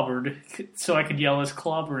clobbered, so I could yell as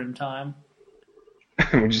clobber in time.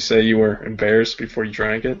 Would you say you were embarrassed before you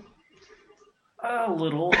drank it? A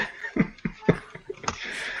little.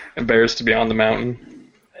 Embarrassed to be on the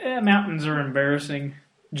mountain? Mountains are embarrassing,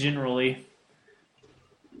 generally.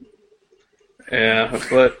 Yeah,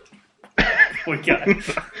 but We got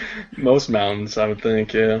most mountains, I would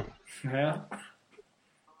think, yeah. Yeah.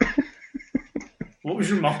 What was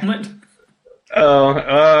your moment?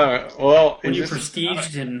 Well... When you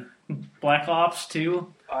prestiged in Black Ops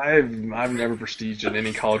 2? I've never prestiged in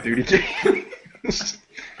any Call of Duty game.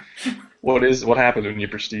 What happens when you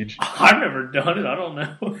prestige? I've never done it. I don't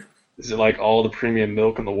know. Is it like all the premium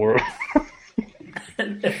milk in the world?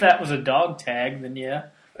 If that was a dog tag, then yeah.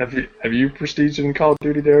 Have you prestiged in Call of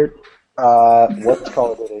Duty, Derek? What's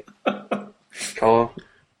Call of Duty? Call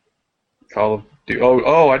of Duty.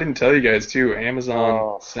 Oh, I didn't tell you guys too.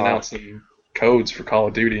 Amazon sent fuck. out some codes for Call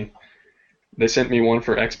of Duty. They sent me one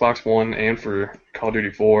for Xbox One and for Call of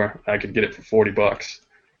Duty 4. I could get it for $40.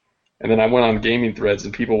 And then I went on gaming threads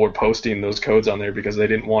and people were posting those codes on there because they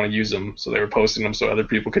didn't want to use them, so they were posting them so other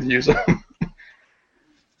people could use them.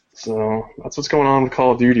 So that's what's going on with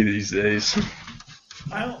Call of Duty these days.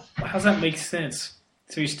 How's that make sense?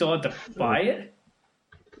 So you still have to buy it?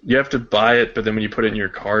 You have to buy it, but then when you put it in your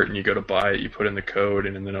cart and you go to buy it, you put in the code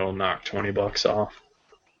and then it'll knock $20 off.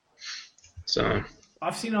 So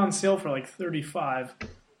I've seen it on sale for like $35.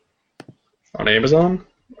 on Amazon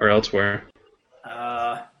or elsewhere?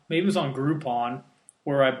 Maybe it was on Groupon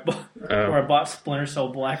where I bought Splinter Cell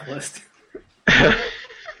Blacklist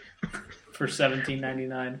for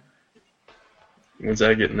 $17.99. When's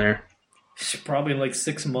that getting there? Probably like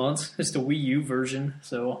 6 months. It's the Wii U version,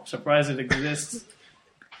 so I'm surprised it exists.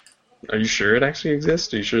 Are you sure it actually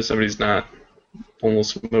exists? Are you sure somebody's not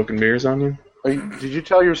almost smoking mirrors on you? Did you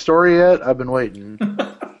tell your story yet? I've been waiting. We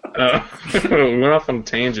went off on a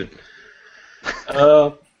tangent.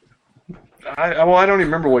 I don't even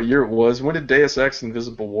remember what year it was. When did Deus Ex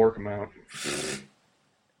Invisible War come out?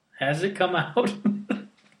 Has it come out?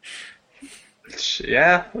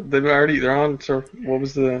 Yeah, they're on. So what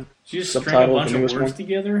was the Did you just string a subtitle of bunch the of newest words one?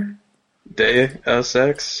 together? Deus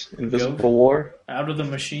Ex Invisible War. Out of the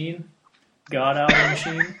machine? God out of the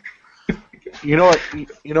machine? You know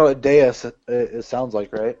what Deus it sounds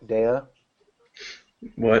like, right? Dea.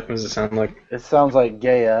 What does it sound like? It sounds like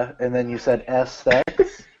Gaia, and then you said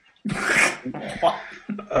S-sex.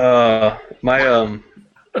 A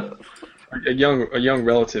young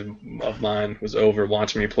relative of mine was over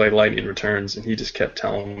watching me play Lightning Returns, and he just kept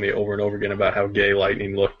telling me over and over again about how gay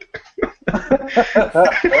Lightning looked.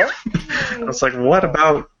 I was like, "What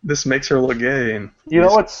about this makes her look gay?" And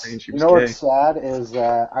What's sad is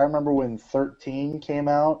I remember when 13 came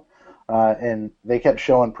out, and they kept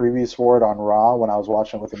showing previews for it on Raw when I was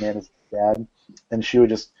watching it with Amanda's dad, and she would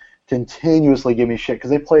just continuously give me shit because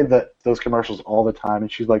they played those commercials all the time,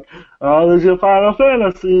 and she's like, "Oh, there's your Final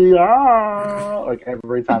Fantasy!" Like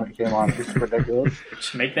every time it came on, it's just ridiculous.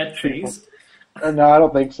 Just make that face. No, I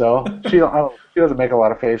don't think so. She doesn't make a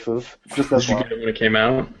lot of faces. Just Did this you one. get it when it came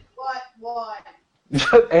out?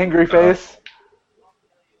 Angry face.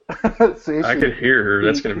 See, I could hear her.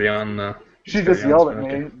 That's going to be on the... She just yelled at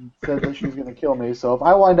me and said that she was going to kill me. So if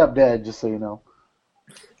I wind up dead, just so you know.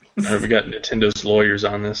 All right, we got Nintendo's lawyers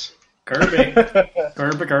on this. Kirby.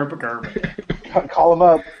 Kirby. Call him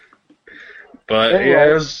up. But Anyway. yeah,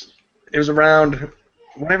 it was around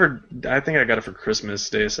whenever I think I got it for Christmas,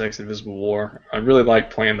 Deus Ex Invisible War. I really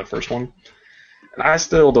liked playing the first one. And I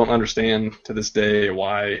still don't understand to this day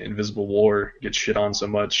why Invisible War gets shit on so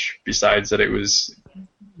much, besides that it was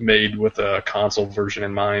made with a console version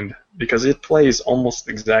in mind, because it plays almost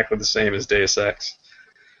exactly the same as Deus Ex.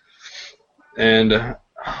 And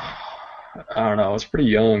I don't know, I was pretty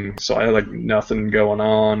young, so I had like nothing going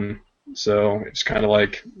on, so it's kind of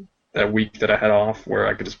like that week that I had off where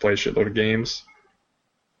I could just play a shitload of games.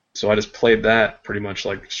 So I just played that pretty much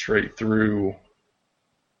like straight through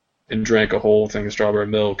and drank a whole thing of strawberry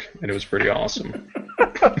milk, and it was pretty awesome.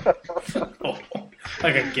 Oh,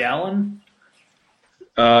 like a gallon?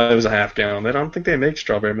 It was a half gallon. I don't think they make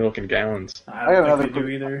strawberry milk in gallons. I don't think they do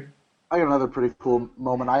either. I got another pretty cool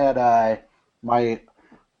moment. I had my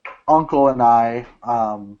uncle and I,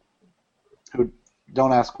 who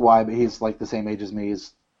don't ask why, but he's like the same age as me.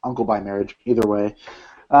 He's uncle by marriage. Either way.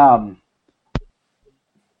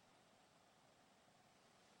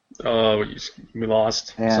 We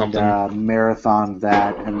lost And something. marathoned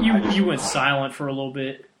that. And You went silent for a little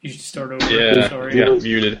bit. You should start over. Yeah, Sorry. you got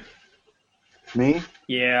muted. Me?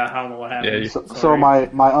 Yeah, I don't know what happened. Yeah, So Sorry.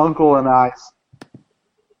 my uncle and I.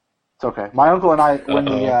 It's okay. My uncle and I,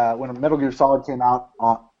 when Metal Gear Solid came out,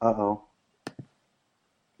 uh-oh.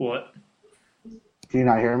 What? Can you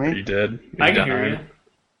not hear me? You did. I can hear you.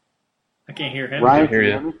 I can't hear him. Ryan, I can hear can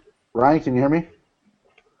you you. hear me? Ryan, can you hear me?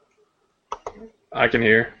 I can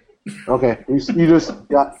hear. Okay, you just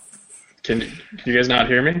got. Can you guys not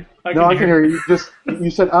hear me? No, I can hear you. You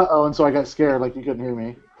said uh-oh, and so I got scared, like you couldn't hear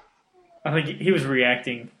me. I think he was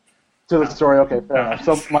reacting. To the story, okay, fair enough.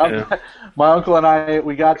 So my uncle and I,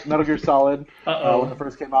 we got Metal Gear Solid when it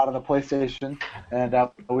first came out on the PlayStation, and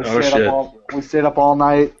we stayed up all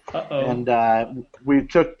night, and we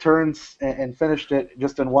took turns and finished it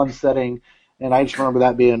just in one setting, and I just remember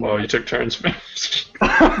that being. Well, you took turns.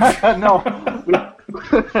 No.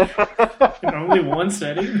 In only one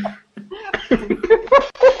setting.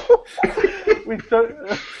 we took.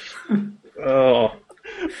 Oh.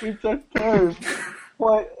 We took turns.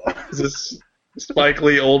 What? Is this Spike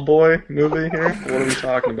Lee Old Boy movie here? What are we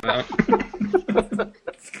talking about?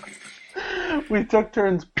 We took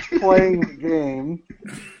turns playing the game,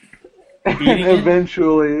 and Beating it?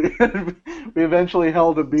 we eventually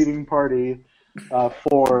held a beating party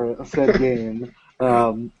for said game,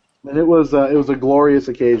 and it was a glorious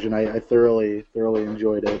occasion. I thoroughly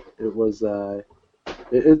enjoyed it. It was I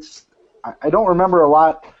don't remember a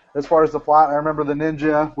lot as far as the plot. I remember the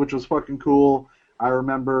ninja, which was fucking cool. I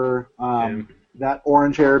remember that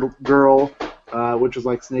orange-haired girl, which is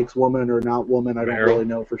like Snake's woman or not woman. I don't really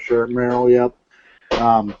know for sure. Meryl, yep.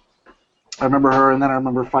 I remember her, and then I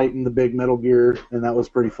remember fighting the big Metal Gear, and that was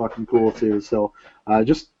pretty fucking cool too. So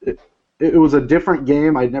it was a different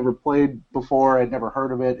game I'd never played before. I'd never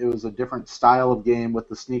heard of it. It was a different style of game with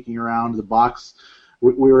the sneaking around, the box.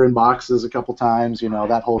 We were in boxes a couple times,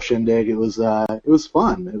 that whole shindig. It was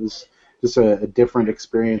fun. It was just a different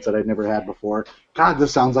experience that I'd never had before. God,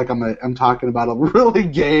 this sounds like I'm talking about a really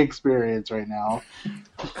gay experience right now.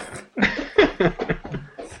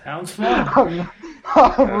 Sounds fun.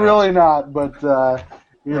 I'm really not, but either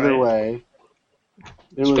Right. way.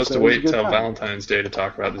 You're supposed to wait until Valentine's Day to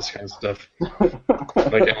talk about this kind of stuff.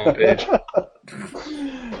 Like Ellen Page.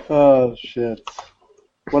 Oh, shit.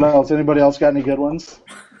 What else? Anybody else got any good ones?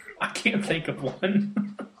 I can't think of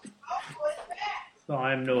one. So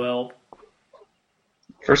I am no help.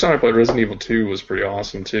 First time I played Resident Evil 2 was pretty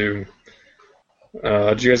awesome, too.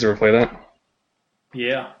 Did you guys ever play that?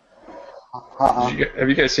 Yeah. Have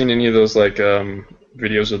you guys seen any of those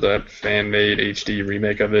videos of that fan-made HD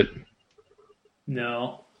remake of it?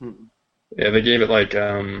 No. Yeah, they gave it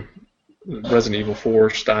Resident Evil 4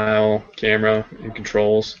 style camera and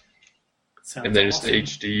controls, Sounds and they just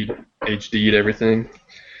awesome. HD'd everything.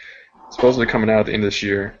 It's supposedly coming out at the end of this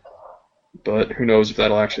year, but who knows if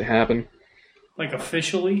that'll actually happen. Like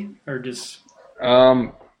officially, or just?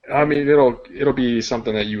 I mean, it'll be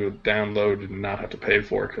something that you would download and not have to pay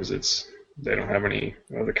for because they don't have any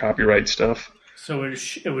of the copyright stuff. So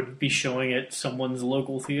it would be showing at someone's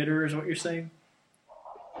local theater, is what you're saying?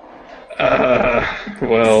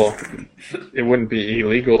 Well, it wouldn't be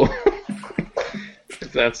illegal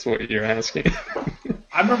if that's what you're asking.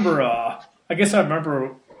 I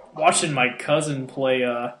remember watching my cousin play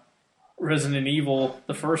Resident Evil,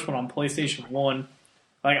 the first one on PlayStation 1.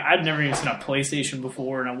 Like, I'd never even seen a PlayStation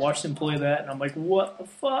before, and I watched him play that, and I'm like, what the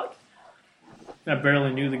fuck? And I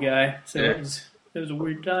barely knew the guy, so Yeah. it was a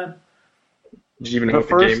weird time. Did you even know what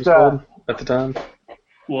the game was first, called at the time?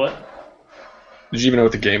 What? Did you even know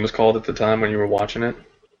what the game was called at the time when you were watching it?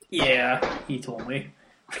 Yeah, he told me.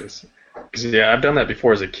 Because yeah, I've done that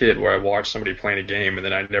before as a kid where I watched somebody playing a game and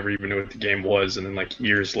then I never even knew what the game was, and then like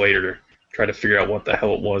years later try to figure out what the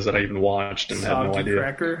hell it was that I even watched and had no Soggy idea.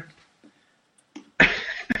 Cracker.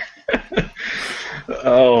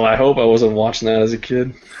 Oh, I hope I wasn't watching that as a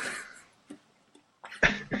kid.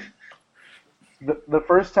 The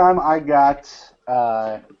first time I got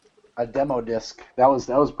a demo disc, that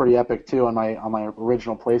was pretty epic too on my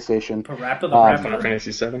original PlayStation. Parappa the Final Rapper.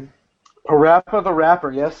 Fantasy VII. Parappa the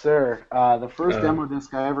Rapper, yes sir. The first demo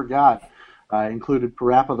disc I ever got included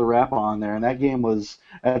Parappa the Rapper on there, and that game was,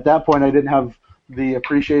 at that point I didn't have the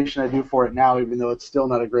appreciation I do for it now, even though it's still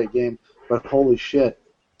not a great game, but holy shit.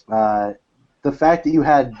 The fact that you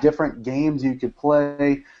had different games you could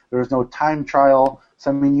play, there was no time trial,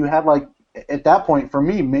 so I mean you had like, at that point for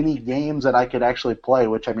me, mini games that I could actually play,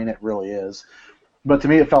 which I mean it really is. But to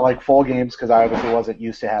me it felt like full games because I obviously wasn't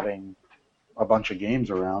used to having a bunch of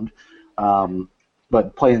games around.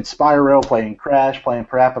 But playing Spyro, playing Crash, playing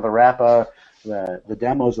Parappa the Rapper, the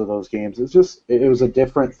demos of those games, it was a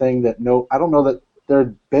different thing that I don't know that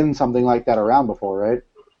there'd been something like that around before, right?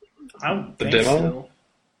 I don't The think demo? so.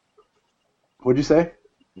 What'd you say?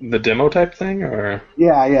 The demo type thing, or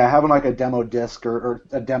Yeah, having like a demo disc or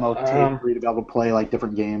a demo tape for you to be able to play like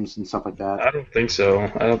different games and stuff like that. I don't think so.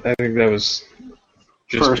 I think that was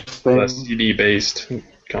just First thing. a CD-based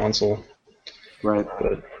console. Right.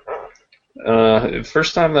 But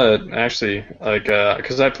first time that actually, like,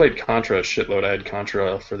 because I played Contra a shitload. I had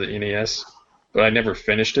Contra for the NES, but I never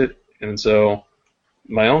finished it, and so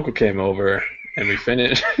my uncle came over and we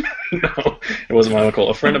finished. No, it wasn't my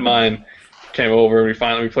uncle. A friend of mine came over and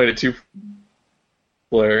we played a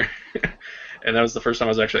 2-player, and that was the first time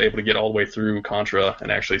I was actually able to get all the way through Contra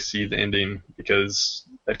and actually see the ending, because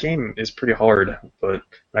that game is pretty hard, but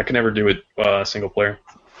I could never do it single player.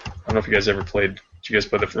 I don't know if you guys ever played. Did you guys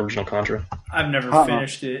play the original Contra? I've never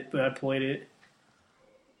finished it, but I played it.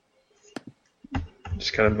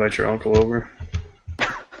 Just gotta invite your uncle over.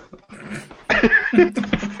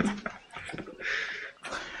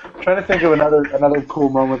 Trying to think of another cool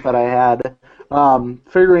moment that I had.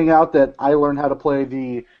 Figuring out that I learned how to play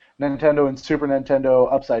the Nintendo and Super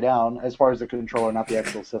Nintendo upside down, as far as the controller, not the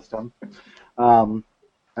actual system.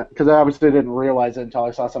 Because I obviously didn't realize it until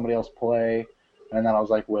I saw somebody else play, and then I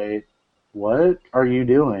was like, wait, what are you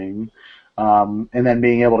doing? And then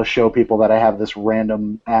being able to show people that I have this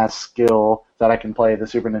random ass skill that I can play the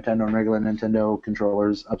Super Nintendo and regular Nintendo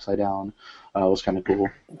controllers upside down was kind of cool.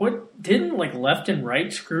 What, didn't like left and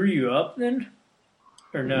right screw you up then?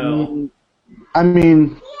 Or no? I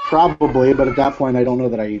mean, probably, but at that point I don't know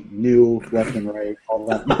that I knew left and right all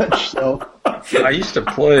that much. So I used to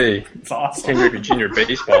play It's awesome. Ken Griffey Jr.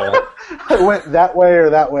 baseball. I went that way or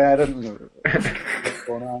that way. I didn't know what's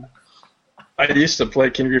going on. I used to play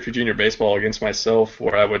Ken Griffey Jr. baseball against myself,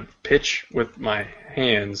 where I would pitch with my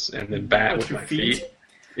hands and then bat with your my feet.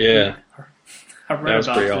 Yeah, I that read was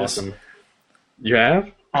about pretty this awesome. You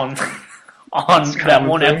have? on That's a that common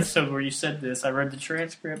one thing. episode where you said this. I read the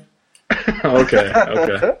transcript.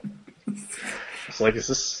 Okay. It's like, is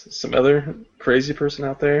this some other crazy person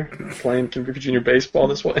out there playing Ken Griffey Jr. baseball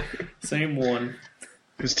this way? Same one.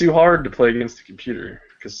 It was too hard to play against the computer,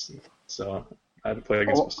 so I had to play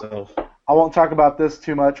against myself. I won't talk about this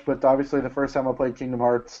too much, but obviously the first time I played Kingdom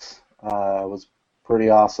Hearts was pretty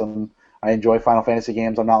awesome. I enjoy Final Fantasy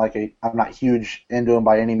games. I'm not huge into them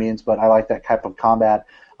by any means, but I like that type of combat.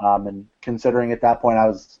 And considering at that point I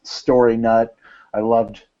was story nut, I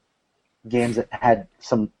loved games that had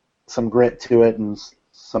some grit to it and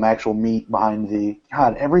some actual meat behind the.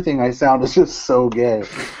 God, everything I sound is just so gay.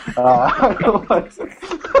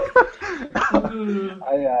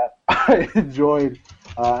 I enjoyed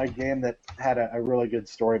a game that had a really good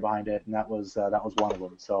story behind it, and that was one of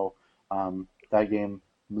them. So that game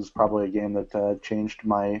was probably a game that changed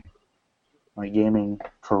my gaming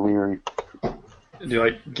career. Do you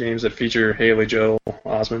like games that feature Haley Joel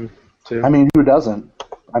Osment too? I mean, who doesn't?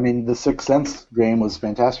 I mean, the Sixth Sense game was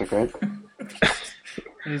fantastic, right?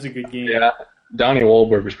 It was a good game. Yeah, Donnie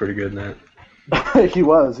Wahlberg was pretty good in that. He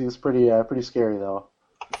was pretty scary though.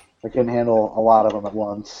 I couldn't handle a lot of them at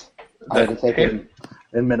once. I had to take it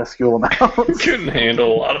in minuscule amounts. Couldn't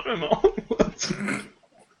handle a lot of them all at once.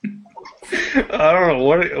 I don't know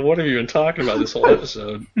what have you been talking about this whole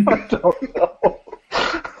episode. I don't know.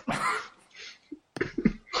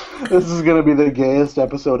 This is gonna be the gayest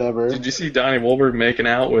episode ever. Did you see Donnie Wahlberg making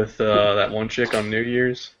out with that one chick on New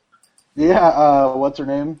Year's? Yeah, what's her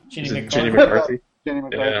name? Jenny Is it McCarthy. Jenny McCarthy? Jenny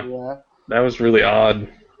McCarthy, yeah. That was really odd.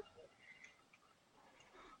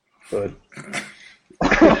 But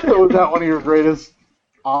Was that one of your greatest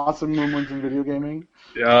awesome moments in video gaming.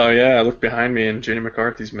 Oh, yeah, I look behind me and Jenny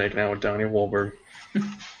McCarthy's making out with Donnie Wahlberg.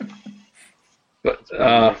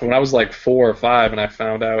 But when I was like 4 or 5 and I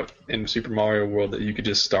found out in Super Mario World that you could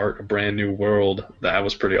just start a brand new world, that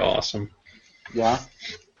was pretty awesome. Yeah.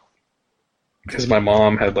 Because my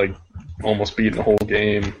mom had like almost beaten the whole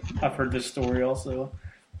game. I've heard this story also.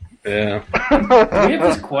 Yeah. Do we have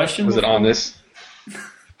this question? Was it on this?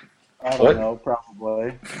 I don't What? know,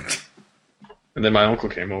 probably. And then my uncle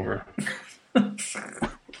came over.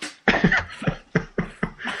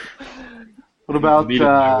 What about Needed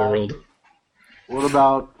my world. what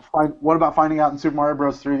about finding out in Super Mario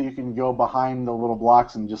Bros. 3 that you can go behind the little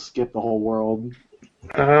blocks and just skip the whole world?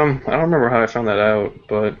 I don't remember how I found that out,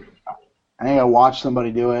 but I think I watched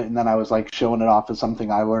somebody do it, and then I was like showing it off as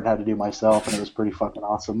something I learned how to do myself, and it was pretty fucking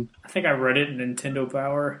awesome. I think I read it in Nintendo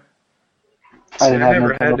Power. I didn't have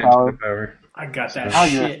never had Nintendo Power. Nintendo Power. I got that Oh,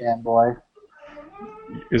 you're a shit. fanboy.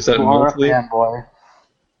 Is that You are a monthly? fanboy.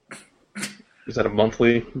 Is that a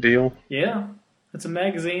monthly deal? Yeah, it's a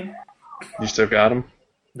magazine. You still got them?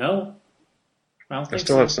 No, I don't I think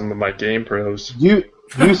still so. have some of my Game Pros. You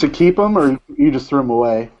used to keep them, or you just threw them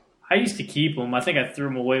away? I used to keep them. I think I threw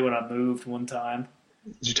them away when I moved one time.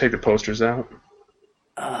 Did you take the posters out?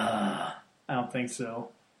 I don't think so.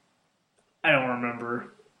 I don't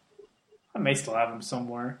remember. I may still have them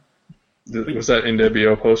somewhere. Was that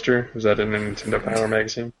NWO poster? Was that in the Nintendo Power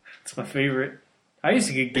magazine? It's my favorite. I used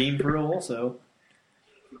to get Game Pro also.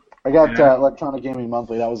 I got Yeah. Electronic Gaming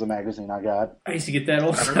Monthly. That was a magazine I got. I used to get that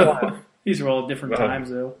also. know. These were all different Wow.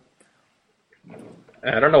 times though.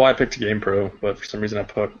 I don't know why I picked Game Pro, but for some reason I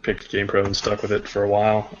picked Game Pro and stuck with it for a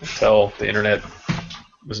while until the internet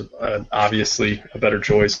was obviously a better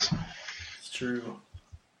choice. It's true.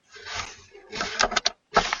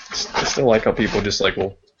 I still like how people just like,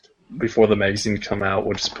 well, before the magazine come out,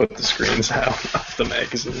 we'll just put the screens out of the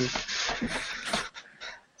magazine.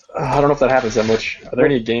 I don't know if that happens that much. Are there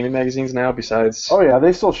any gaming magazines now besides? Oh yeah,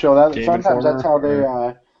 they still show that. Game Sometimes Informer? that's how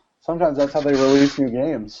they. Sometimes that's how they release new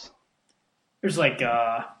games. There's like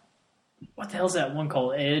what the hell's that one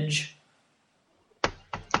called? Edge?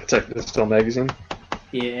 It's still a magazine?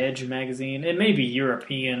 Yeah, Edge magazine. It may be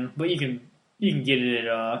European, but you can get it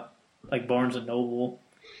at like Barnes and Noble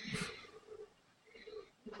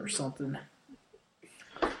or something.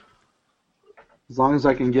 As long as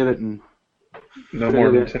I can get it and No more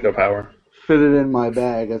Nintendo Power. fit it in my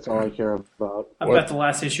bag, that's all I care about. I've What? got the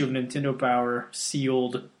last issue of Nintendo Power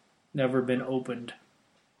sealed, never been opened.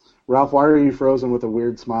 Ralph, why are you frozen with a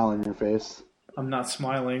weird smile on your face? I'm not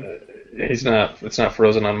smiling. He's not. It's not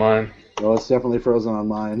frozen on mine. Well, it's definitely frozen on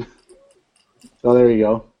mine. Oh, there you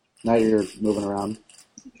go. Now you're moving around.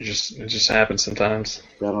 It just happens sometimes.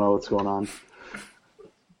 I don't know what's going on.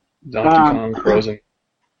 Donkey Kong frozen.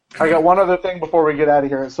 I got one other thing before we get out of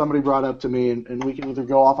here. Somebody brought up to me, and we can either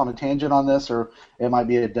go off on a tangent on this, or it might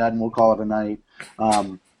be a dud, and we'll call it a night.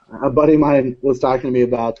 A buddy of mine was talking to me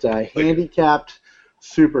about handicapped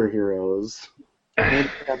superheroes.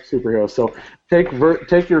 Handicapped superheroes. So take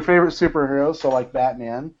your favorite superheroes, so like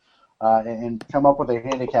Batman, and come up with a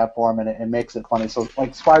handicap for him, and it makes it funny. So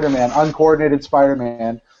like Spider-Man, uncoordinated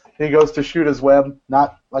Spider-Man, he goes to shoot his web,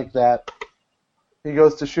 not like that. He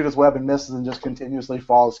goes to shoot his web and misses and just continuously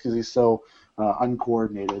falls because he's so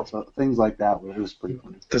uncoordinated. So things like that, it was pretty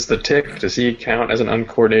funny. Does the Tick, does he count as an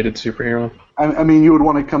uncoordinated superhero? I mean, you would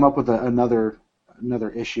want to come up with another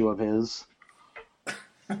issue of his.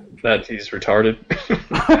 That he's retarded?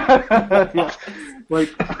 Yeah.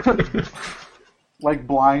 Like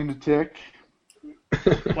blind Tick.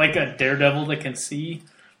 Like a daredevil that can see.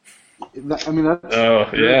 I mean, that's, Oh,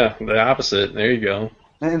 yeah, the opposite. There you go.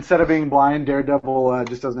 instead of being blind, Daredevil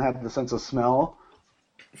just doesn't have the sense of smell.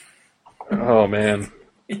 Oh, man.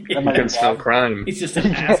 You can smell crime. He's just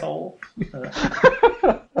an asshole.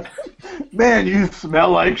 Man, you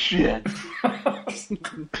smell like shit.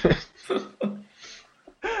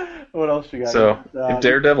 What else you got? So, if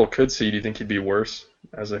Daredevil could see, do you think he'd be worse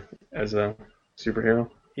as a superhero?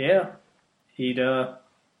 Yeah, he'd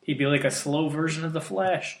be like a slow version of the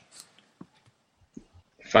Flash.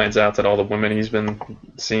 Finds out that all the women he's been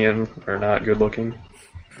seeing are not good looking.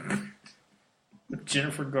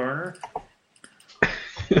 Jennifer Garner.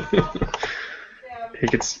 He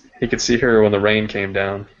could see her when the rain came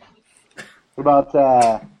down. What about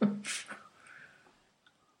let's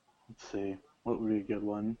see, what would be a good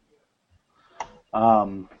one?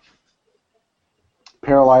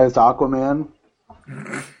 Paralyzed Aquaman.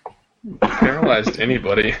 Paralyzed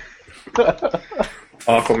anybody.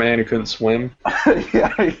 Aquaman who couldn't swim.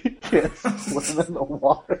 Yeah, he can't swim in the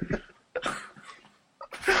water.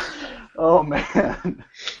 Oh man.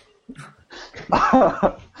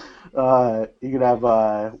 You could have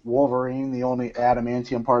Wolverine. The only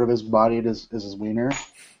adamantium part of his body is his wiener.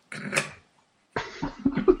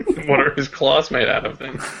 What are his claws made out of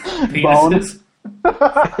then? Penises.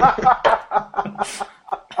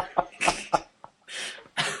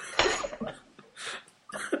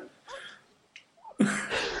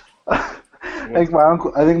 I think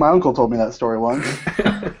my uncle told me that story once.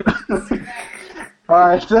 All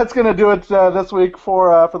right, that's gonna do it this week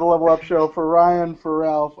for the Level Up Show. For Ryan, for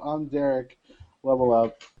Ralph, I'm Derek. Level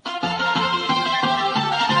up.